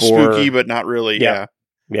 Yeah, a little spooky, but not really. Yeah.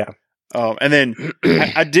 And then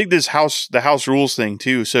I dig the house rules thing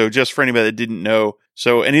too. So just for anybody that didn't know,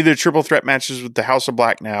 so any of the triple threat matches with the House of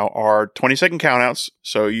Black now are 20-second countouts,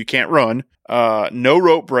 so you can't run. No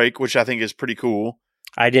rope break, which I think is pretty cool.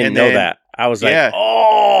 I didn't know that. I was like,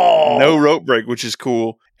 no rope break, which is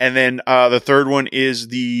cool. And then the third one is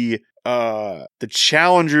the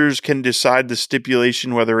challengers can decide the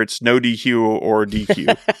stipulation whether it's no DQ or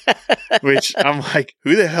DQ. Which I'm like,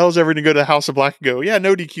 who the hell's ever going to go to the House of Black and go, yeah,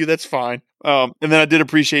 no DQ, that's fine. And then I did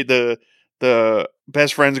appreciate the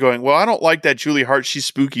best friends going, well, I don't like that Julie Hart, she's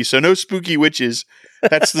spooky, so no spooky witches.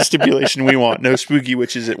 That's the stipulation we want. No spooky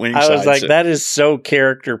witches at winning side. I was like, that is so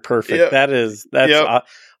character perfect. Yep.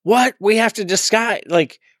 What? We have to disguise,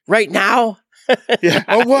 like, right now? Yeah.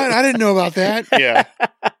 Oh, what? I didn't know about that. Yeah.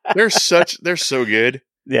 They're so good.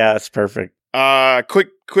 Yeah, it's perfect.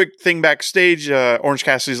 Quick thing backstage. Orange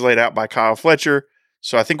Cassidy's laid out by Kyle Fletcher.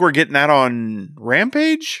 So I think we're getting that on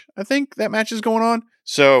Rampage. I think that match is going on.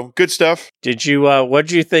 So good stuff. Did you,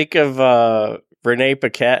 what'd you think of, Renee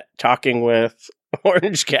Paquette talking with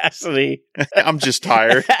Orange Cassidy? I'm just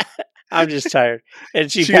tired. I'm just tired.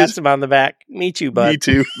 And she pats him on the back. Me too, bud. Me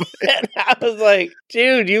too. And I was like,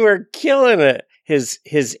 dude, you were killing it. His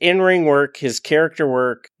in-ring work, his character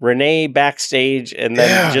work, Renee backstage, and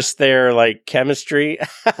then just their like chemistry.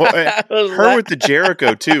 Well, her with the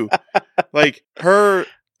Jericho too. Like her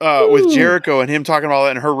with Jericho and him talking about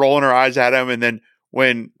that and her rolling her eyes at him, and then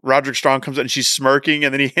when Roderick Strong comes out and she's smirking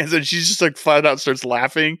and then he hands it and she's just like flat out starts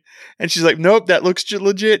laughing. And she's like, nope, that looks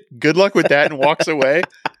legit. Good luck with that, and walks away.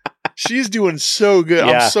 She's doing so good.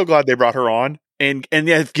 Yeah. I'm so glad they brought her on and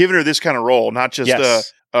they've given her this kind of role, not just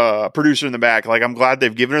a producer in the back. Like, I'm glad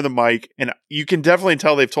they've given her the mic, and you can definitely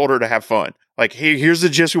tell they've told her to have fun. Like, hey, here's the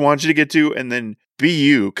gist we want you to get to, and then be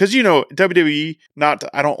you. Because, WWE,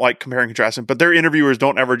 I don't like comparing and contrasting, but their interviewers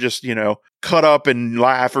don't ever just, cut up and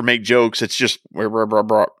laugh or make jokes. It's just, yeah,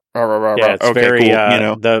 it's okay, very,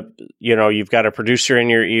 cool, you've got a producer in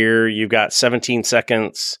your ear, you've got 17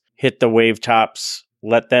 seconds, hit the wave tops,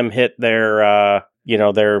 let them hit their,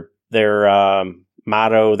 their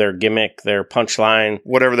motto, their gimmick, their punchline.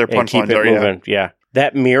 Whatever their punchlines are, moving. Yeah.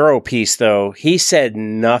 That Miro piece, though, he said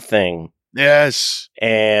nothing. Yes.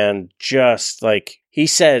 And just like, he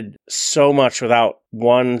said so much without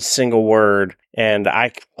one single word. And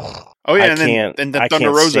and then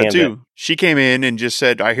Thunder Rosa, too. She came in and just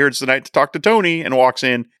said, I hear it's the night to talk to Tony, and walks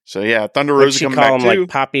in. So, yeah, Thunder Rosa coming back, too. Like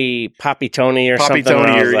Poppy Tony or something. Poppy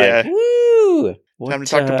Tony, yeah. Woo! Time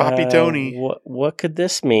to talk to Poppy Tony. What could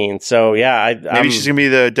this mean? So, yeah. Maybe she's going to be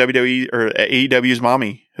the WWE or AEW's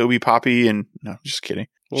mommy. Who'll be Poppy and... No, just kidding.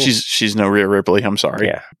 Ooh. She's no Rhea Ripley. I'm sorry.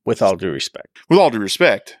 Yeah, with all due respect. With all due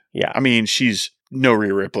respect. Yeah. I mean, she's no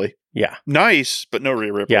Rhea Ripley. Yeah. Nice, but no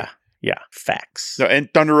Rhea Ripley. Yeah. Facts. No, and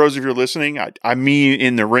Thunder Rosa, if you're listening, I mean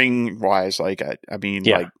in the ring wise, like, I mean,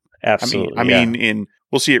 yeah, like... Absolutely. I mean,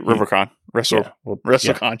 we'll see it at RiverCon.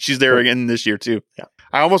 WrestleCon. Yeah. She's there again this year, too. Yeah.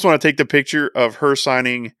 I almost want to take the picture of her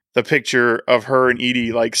signing the picture of her and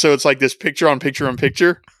Edie. Like, so it's like this picture on picture on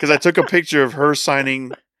picture. Because I took a picture of her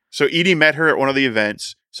signing. So Edie met her at one of the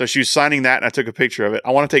events. So she was signing that, and I took a picture of it.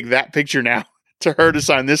 I want to take that picture now to her to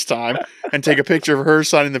sign this time and take a picture of her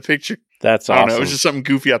signing the picture. That's I awesome. don't know. It was just something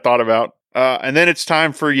goofy I thought about. And then it's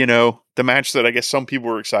time for, the match that I guess some people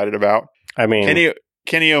were excited about. I mean,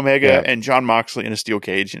 Kenny Omega and John Moxley in a steel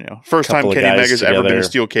cage, First time Kenny Omega's ever been in a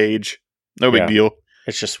steel cage. No big deal.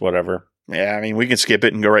 It's just whatever. Yeah, I mean, we can skip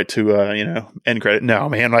it and go right to, end credit. No,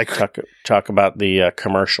 man, like... Talk about the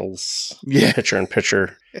commercials. Yeah. Picture in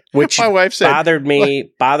picture. Which my wife said,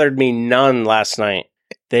 bothered me none last night.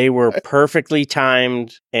 They were perfectly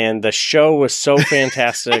timed, and the show was so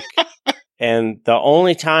fantastic. And the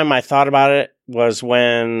only time I thought about it was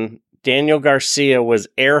when Daniel Garcia was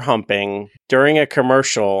air humping during a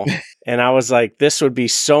commercial, and I was like, this would be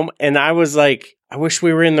so... And I was like, I wish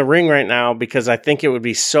we were in the ring right now because I think it would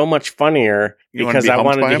be so much funnier because I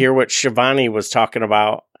wanted to hear what Shivani was talking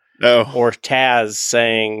about. Oh. Or Taz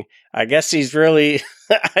saying, I guess he's really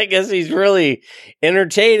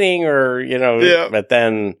entertaining, or, but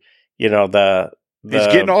then, the he's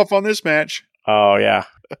getting off on this match. Oh, yeah.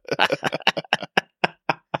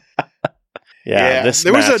 Yeah.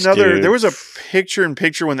 There was a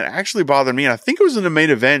picture-in-picture one that actually bothered me, and I think it was in the main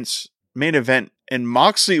event. And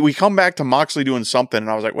Moxley, we come back to Moxley doing something, and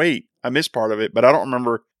I was like, wait, I missed part of it, but I don't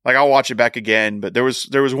remember. Like, I'll watch it back again, but there was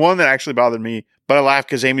one that actually bothered me, but I laughed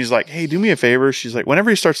because Amy's like, hey, do me a favor. She's like, whenever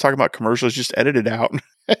he starts talking about commercials, just edit it out.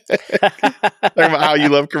 Talking about how you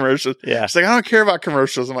love commercials. Yeah. She's like, I don't care about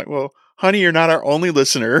commercials. I'm like, well, honey, you're not our only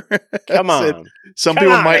listener. Come on. Some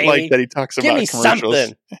people might like that he talks about commercials.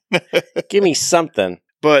 Something. Give me something.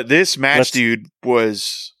 But this match, dude,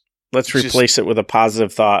 was... Let's replace it with a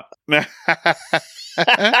positive thought. I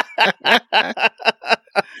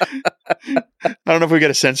don't know if we got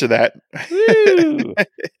to censor that.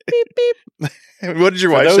 Beep, beep. What did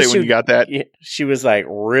your wife say when you got that? She was like,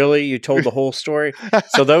 really? You told the whole story?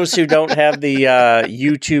 So those who don't have the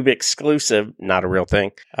YouTube exclusive, not a real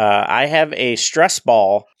thing, I have a stress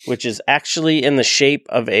ball, which is actually in the shape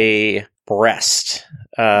of a breast.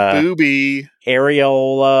 Booby.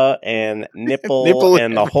 Areola and nipple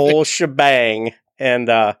and the whole shebang. And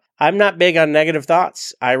I'm not big on negative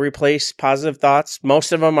thoughts. I replace positive thoughts.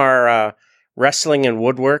 Most of them are wrestling and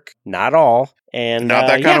woodwork. Not all. And not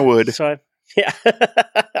that kind of wood. So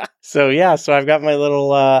so I've got my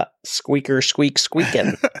little squeaker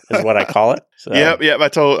squeaking is what I call it. So. Yep. I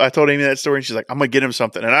told Amy that story, and she's like, I'm gonna get him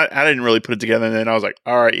something. And I didn't really put it together, and then I was like,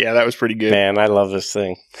 all right, yeah, that was pretty good. Man, I love this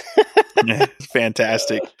thing.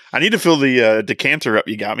 Fantastic. I need to fill the decanter up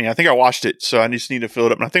you got me. I think I washed it, so I just need to fill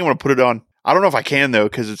it up. And I think I'm going to put it on. I don't know if I can, though,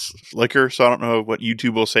 because it's liquor, so I don't know what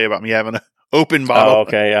YouTube will say about me having an open bottle. Oh,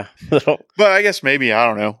 okay, yeah. But I guess maybe, I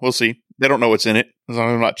don't know. We'll see. They don't know what's in it, as long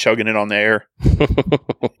as I'm not chugging it on the air.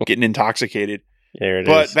 Getting intoxicated. There it is.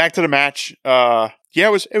 But back to the match.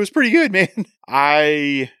 It was pretty good, man.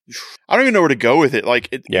 I don't even know where to go with it. Like,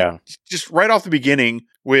 just right off the beginning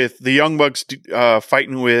with the Young Bucks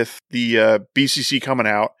fighting with the BCC coming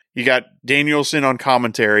out. You got Danielson on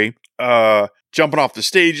commentary, jumping off the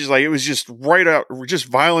stages. Like, it was just right out, just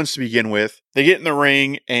violence to begin with. They get in the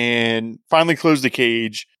ring and finally close the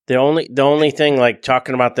cage. The only thing, like,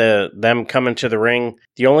 talking about them coming to the ring,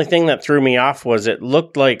 the only thing that threw me off was it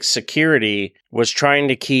looked like security was trying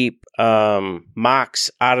to keep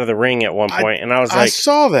Mox out of the ring at one point, and I was like, I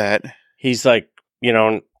saw that. He's like,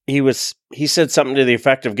 he said something to the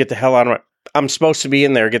effect of, "Get the hell out of my, I'm supposed to be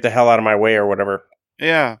in there. Get the hell out of my way," or whatever.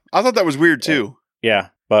 Yeah, I thought that was weird too. Yeah.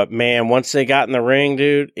 But man, once they got in the ring,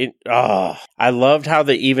 dude, I loved how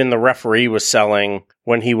even the referee was selling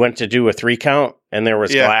when he went to do a 3 count and there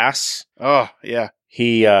was glass. Oh, yeah.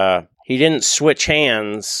 He didn't switch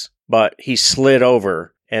hands, but he slid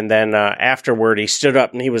over. And then afterward, he stood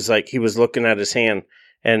up and he was looking at his hand,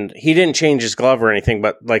 and he didn't change his glove or anything.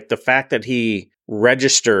 But like the fact that he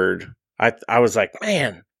registered, I was like,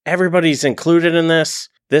 man, everybody's included in this.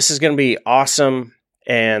 This is going to be awesome.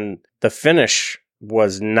 And the finish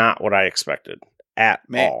was not what I expected at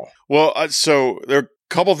all. Well, so there are a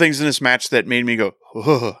couple things in this match that made me go,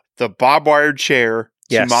 ugh. The barbed wire chair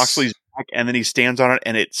to Moxley's back, and then he stands on it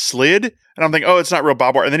and it slid. And I'm thinking, oh, it's not real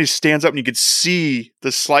barbed wire. And then he stands up and you could see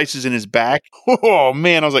the slices in his back. Oh,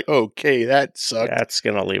 man. I was like, okay, that sucked. That's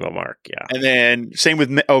going to leave a mark, yeah. And then same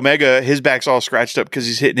with Omega. His back's all scratched up because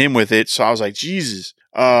he's hitting him with it. So I was like, Jesus.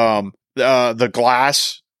 The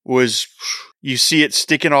glass was, you see it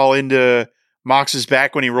sticking all into Mox's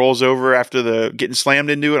back when he rolls over after getting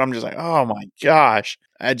slammed into it. I'm just like, oh my gosh.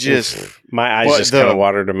 My eyes just kind of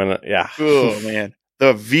watered a minute. Yeah. Oh man.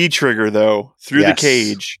 The V trigger though, through the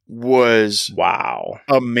cage was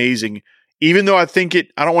amazing. Even though I think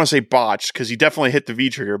I don't want to say botched, because he definitely hit the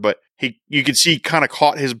V trigger, but you could see he kind of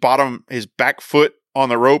caught his back foot on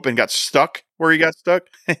the rope and got stuck where he got stuck.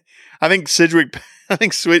 I think Sidgwick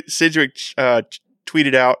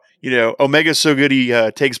tweeted out, Omega's so good he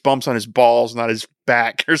takes bumps on his balls, not his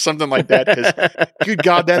back, or something like that. Because, good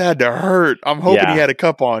God, that had to hurt. I'm hoping he had a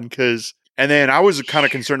cup on, because. And then I was kind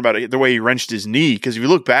of concerned about the way he wrenched his knee, because if you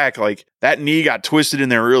look back, like that knee got twisted in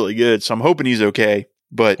there really good. So I'm hoping he's okay.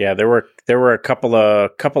 But yeah, there were a couple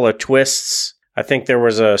of twists. I think there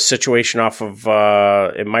was a situation off of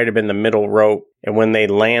it might have been the middle rope, and when they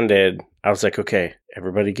landed, I was like, okay,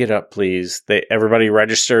 everybody get up, please. Everybody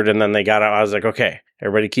registered, and then they got out. I was like, okay,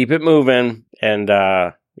 everybody keep it moving, and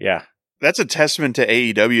yeah, that's a testament to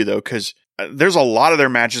AEW though, because there's a lot of their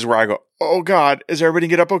matches where I go, oh God, is everybody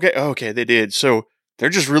get up okay? Oh, okay, they did. So they're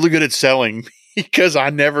just really good at selling, because I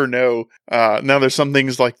never know. Now there's some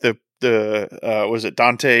things like the was it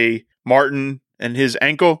Dante Martin and his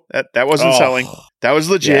ankle? That wasn't selling. That was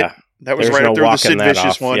legit. Yeah. That was right up there with the Sid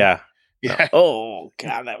Vicious one. Yeah. Yeah. Oh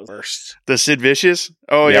God, that was worst. The Sid Vicious?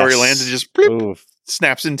 Oh yeah, where he lands and just bloop,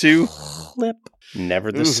 snaps in two. Flip.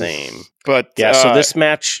 Never the same. But yeah, so this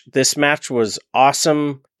match was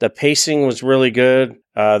awesome. The pacing was really good.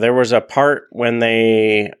 There was a part when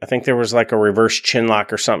I think there was like a reverse chin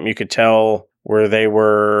lock or something, you could tell where they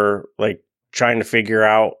were like trying to figure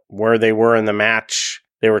out where they were in the match.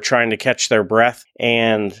 They were trying to catch their breath,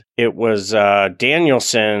 and it was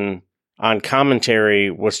Danielson on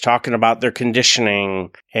commentary was talking about their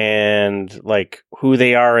conditioning and like who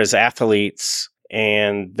they are as athletes,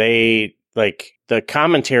 and they like the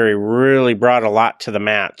commentary really brought a lot to the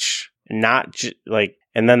match.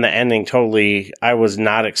 And then the ending totally, I was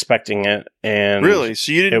not expecting it. And really?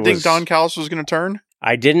 So you didn't think Don Callis was going to turn?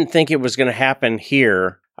 I didn't think it was going to happen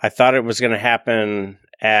here. I thought it was going to happen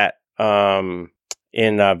at in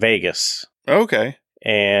Vegas. Okay.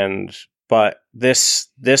 But this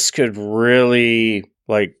could really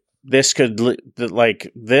this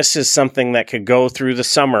is something that could go through the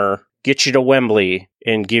summer, get you to Wembley,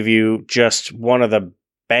 and give you just one of the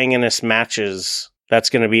bangingest matches that's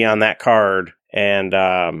going to be on that card. And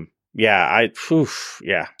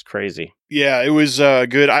it's crazy. Yeah, it was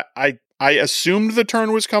good. I assumed the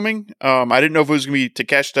turn was coming. I didn't know if it was going to be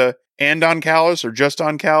Takeshita and Don Callis or just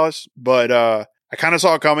Don Callis, but I kind of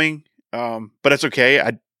saw it coming. But it's okay.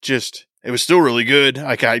 It was still really good.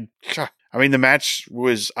 I mean, the match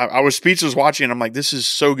was, I was speechless watching it. I'm like, this is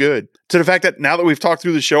so good. To the fact that now that we've talked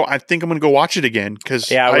through the show, I think I'm going to go watch it again, because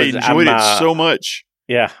I enjoyed it so much.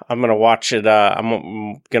 Yeah, I'm going to watch it.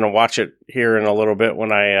 I'm going to watch it here in a little bit when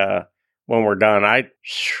we're done.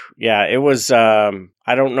 It was,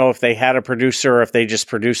 I don't know if they had a producer or if they just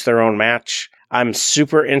produced their own match. I'm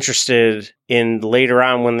super interested in later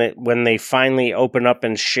on when they finally open up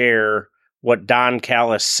and share what Don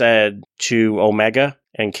Callis said to Omega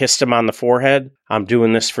and kissed him on the forehead. I'm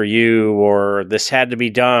doing this for you, or this had to be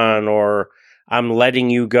done, or I'm letting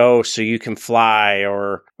you go so you can fly,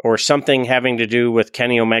 or something having to do with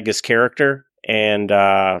Kenny Omega's character. And,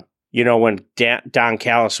 when Don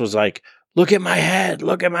Callis was like, look at my head.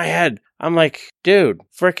 I'm like, dude,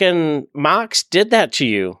 frickin' Mox did that to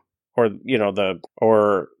you. Or,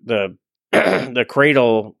 the the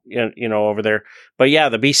cradle, over there. But yeah,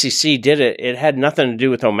 the BCC did it. It had nothing to do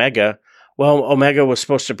with Omega. Well, Omega was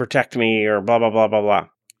supposed to protect me, or blah, blah, blah, blah, blah.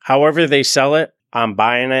 However they sell it, I'm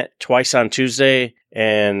buying it twice on Tuesday.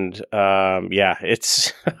 And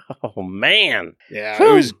it's, oh man. Yeah,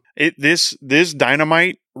 Whew. This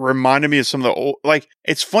Dynamite reminded me of some of the old, like,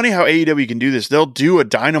 it's funny how AEW can do this. They'll do a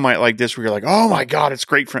Dynamite like this where you're like, oh my God, it's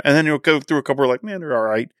great. And then you'll go through a couple, like, man, they're all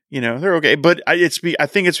right. They're okay. But I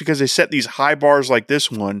think it's because they set these high bars like this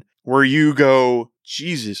one where you go,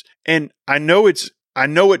 Jesus. And I know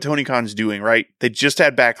what Tony Khan's doing, right? They just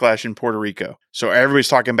had Backlash in Puerto Rico. So everybody's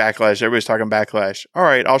talking Backlash. All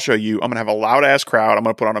right, I'll show you. I'm going to have a loud ass crowd. I'm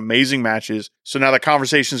going to put on amazing matches. So now the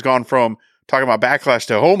conversation's gone from talking about Backlash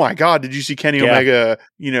to, oh my God, did you see Kenny Omega,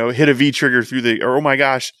 hit a V trigger through or oh my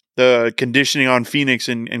gosh, the conditioning on Phoenix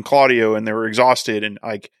and Claudio, and they were exhausted, and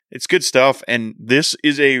like, it's good stuff. And this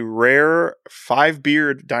is a rare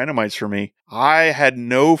 5-beer Dynamites for me. I had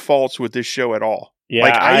no faults with this show at all. Yeah,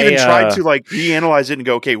 like I even tried to reanalyze it and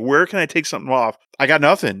go, okay, where can I take something off? I got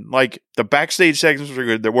nothing. Like the backstage segments were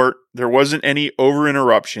good. There wasn't any over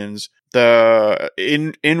interruptions. The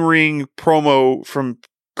in-ring promo from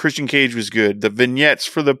Christian Cage was good. The vignettes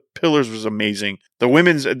for the pillars was amazing. The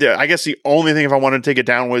women's, I guess the only thing if I wanted to take it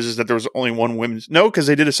down is that there was only one women's. No, because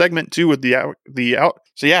they did a segment too with the out.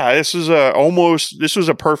 So yeah, this was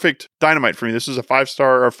a perfect Dynamite for me. This is a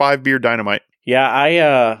 5-star or 5-beer Dynamite. Yeah,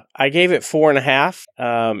 I gave it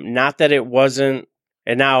 4.5. Not that it wasn't.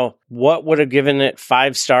 And now, what would have given it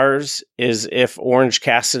 5 stars is if Orange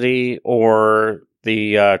Cassidy or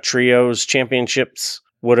the Trios Championships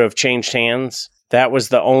would have changed hands. That was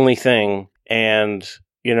the only thing. And,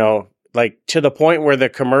 like to the point where the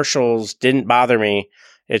commercials didn't bother me.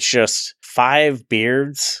 It's just 5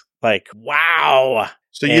 beards. Like, wow.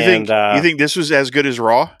 So you think this was as good as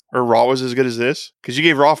Raw, or Raw was as good as this? Because you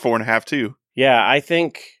gave Raw 4.5 too. Yeah, I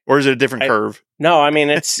think. Or is it a different curve? No, I mean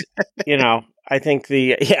it's I think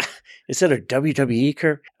is it a WWE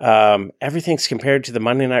curve? Everything's compared to the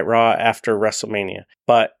Monday Night Raw after WrestleMania,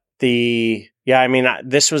 but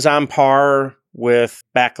this was on par with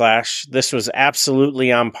Backlash. This was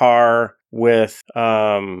absolutely on par with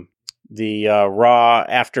the Raw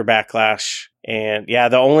after Backlash. And yeah,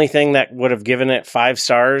 the only thing that would have given it 5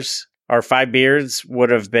 stars or 5 beards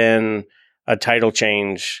would have been a title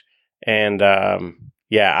change. And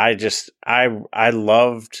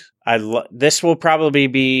this will probably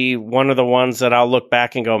be one of the ones that I'll look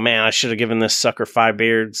back and go, man, I should have given this sucker 5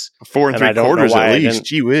 beards. 4 3/4 at least.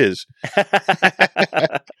 Gee whiz.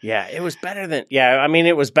 Yeah, it was better than. Yeah, I mean,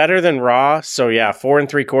 it was better than Raw. So yeah, 4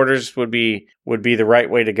 3/4 would be the right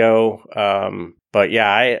way to go. But yeah,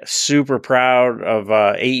 I super proud of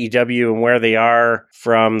AEW and where they are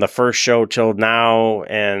from the first show till now,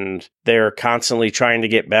 and they're constantly trying to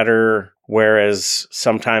get better. Whereas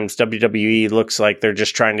sometimes WWE looks like they're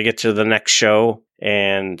just trying to get to the next show.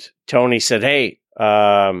 And Tony said, "Hey,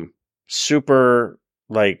 super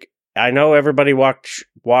like I know everybody watched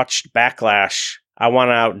Backlash. I want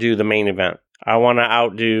to outdo the main event. I want to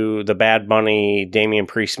outdo the Bad Bunny Damian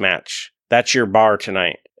Priest match. That's your bar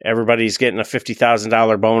tonight." Everybody's getting a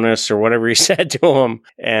 $50,000 bonus or whatever he said to him.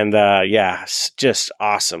 And it's just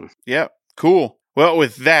awesome. Yeah, cool. Well,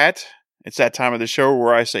 with that, it's that time of the show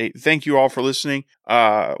where I say thank you all for listening.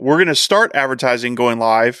 We're going to start advertising going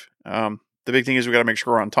live. The big thing is we got to make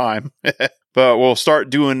sure we're on time. But we'll start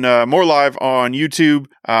doing more live on YouTube.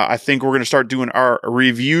 I think we're going to start doing our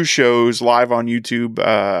review shows live on YouTube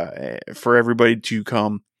for everybody to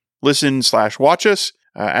come listen/watch us.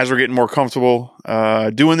 As we're getting more comfortable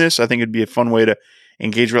doing this, I think it'd be a fun way to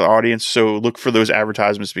engage with our audience. So look for those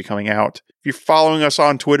advertisements to be coming out. If you're following us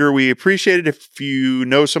on Twitter, we appreciate it. If you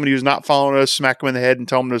know somebody who's not following us, smack them in the head and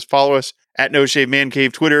tell them to follow us at No Shave Man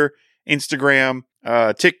Cave, Twitter, Instagram,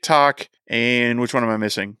 TikTok, and which one am I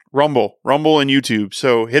missing? Rumble and YouTube.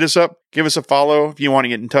 So hit us up, give us a follow if you want to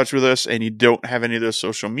get in touch with us and you don't have any of those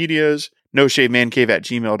social medias.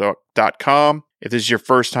 NoShaveManCave@gmail.com. If this is your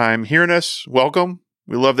first time hearing us, welcome.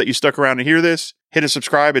 We love that you stuck around to hear this. Hit a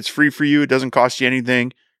subscribe. It's free for you. It doesn't cost you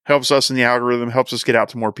anything. Helps us in the algorithm. Helps us get out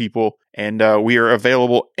to more people. And we are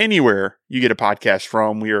available anywhere you get a podcast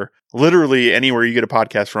from. We are literally anywhere you get a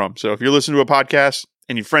podcast from. So if you're listening to a podcast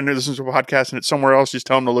and your friend listens to a podcast and it's somewhere else, just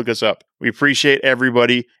tell them to look us up. We appreciate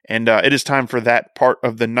everybody. And it is time for that part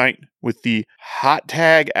of the night with the hot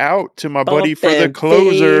tag out to my buddy for the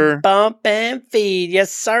closer. Bump and feed.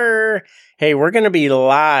 Yes, sir. Hey, we're going to be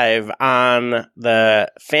live on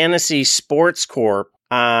the Fantasy Sports Corp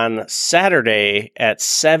on Saturday at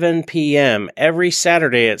 7 p.m. Every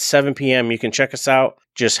Saturday at 7 p.m. You can check us out.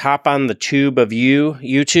 Just hop on the tube of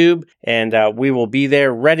YouTube, and we will be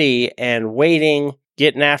there ready and waiting,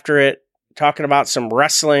 getting after it, talking about some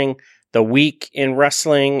wrestling, the week in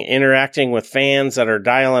wrestling, interacting with fans that are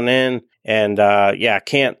dialing in. And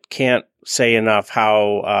can't say enough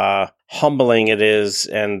how humbling it is,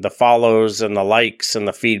 and the follows and the likes and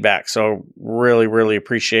the feedback. So really, really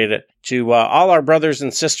appreciate it. To all our brothers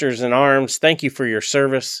and sisters in arms, thank you for your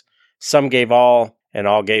service. Some gave all, and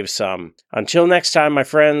all gave some. Until next time, my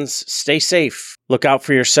friends, stay safe. Look out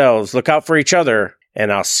for yourselves. Look out for each other.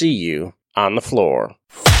 And I'll see you on the floor.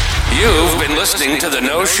 You've been listening to the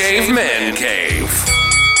No Shave Man Cave.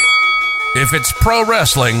 If it's pro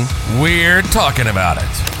wrestling, we're talking about it.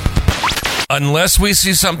 Unless we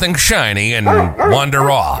see something shiny and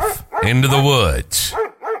wander off into the woods.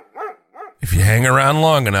 If you hang around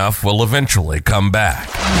long enough, we'll eventually come back.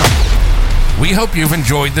 We hope you've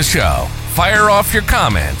enjoyed the show. Fire off your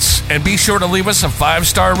comments and be sure to leave us a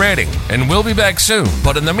 5-star rating, and we'll be back soon.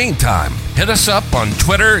 But in the meantime, hit us up on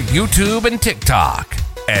Twitter, YouTube, and TikTok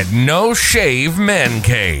at No Shave Men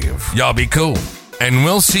Cave. Y'all be cool. And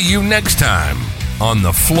we'll see you next time on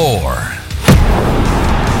the floor.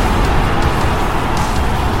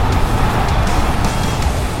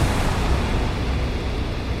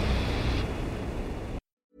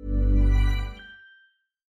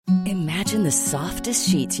 Imagine the softest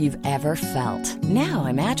sheets you've ever felt. Now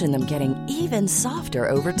imagine them getting even softer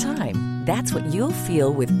over time. That's what you'll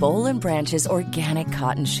feel with Boll & Branch's organic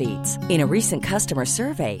cotton sheets. In a recent customer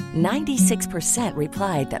survey, 96%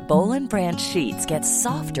 replied that Boll & Branch sheets get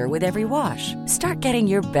softer with every wash. Start getting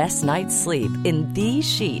your best night's sleep in these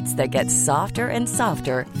sheets that get softer and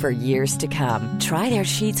softer for years to come. Try their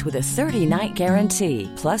sheets with a 30-night guarantee.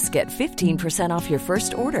 Plus, get 15% off your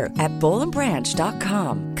first order at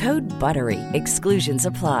bollandbranch.com. Code BUTTERY. Exclusions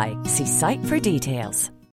apply. See site for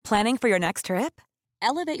details. Planning for your next trip?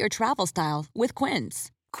 Elevate your travel style with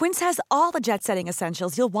Quince. Quince has all the jet-setting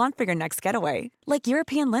essentials you'll want for your next getaway, like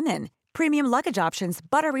European linen, premium luggage options,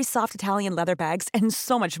 buttery soft Italian leather bags, and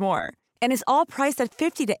so much more. And is all priced at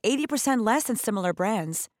 50 to 80% less than similar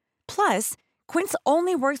brands. Plus, Quince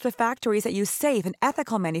only works with factories that use safe and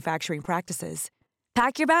ethical manufacturing practices.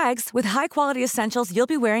 Pack your bags with high-quality essentials you'll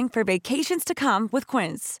be wearing for vacations to come with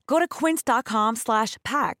Quince. Go to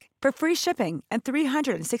quince.com/pack for free shipping and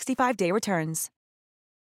 365-day returns.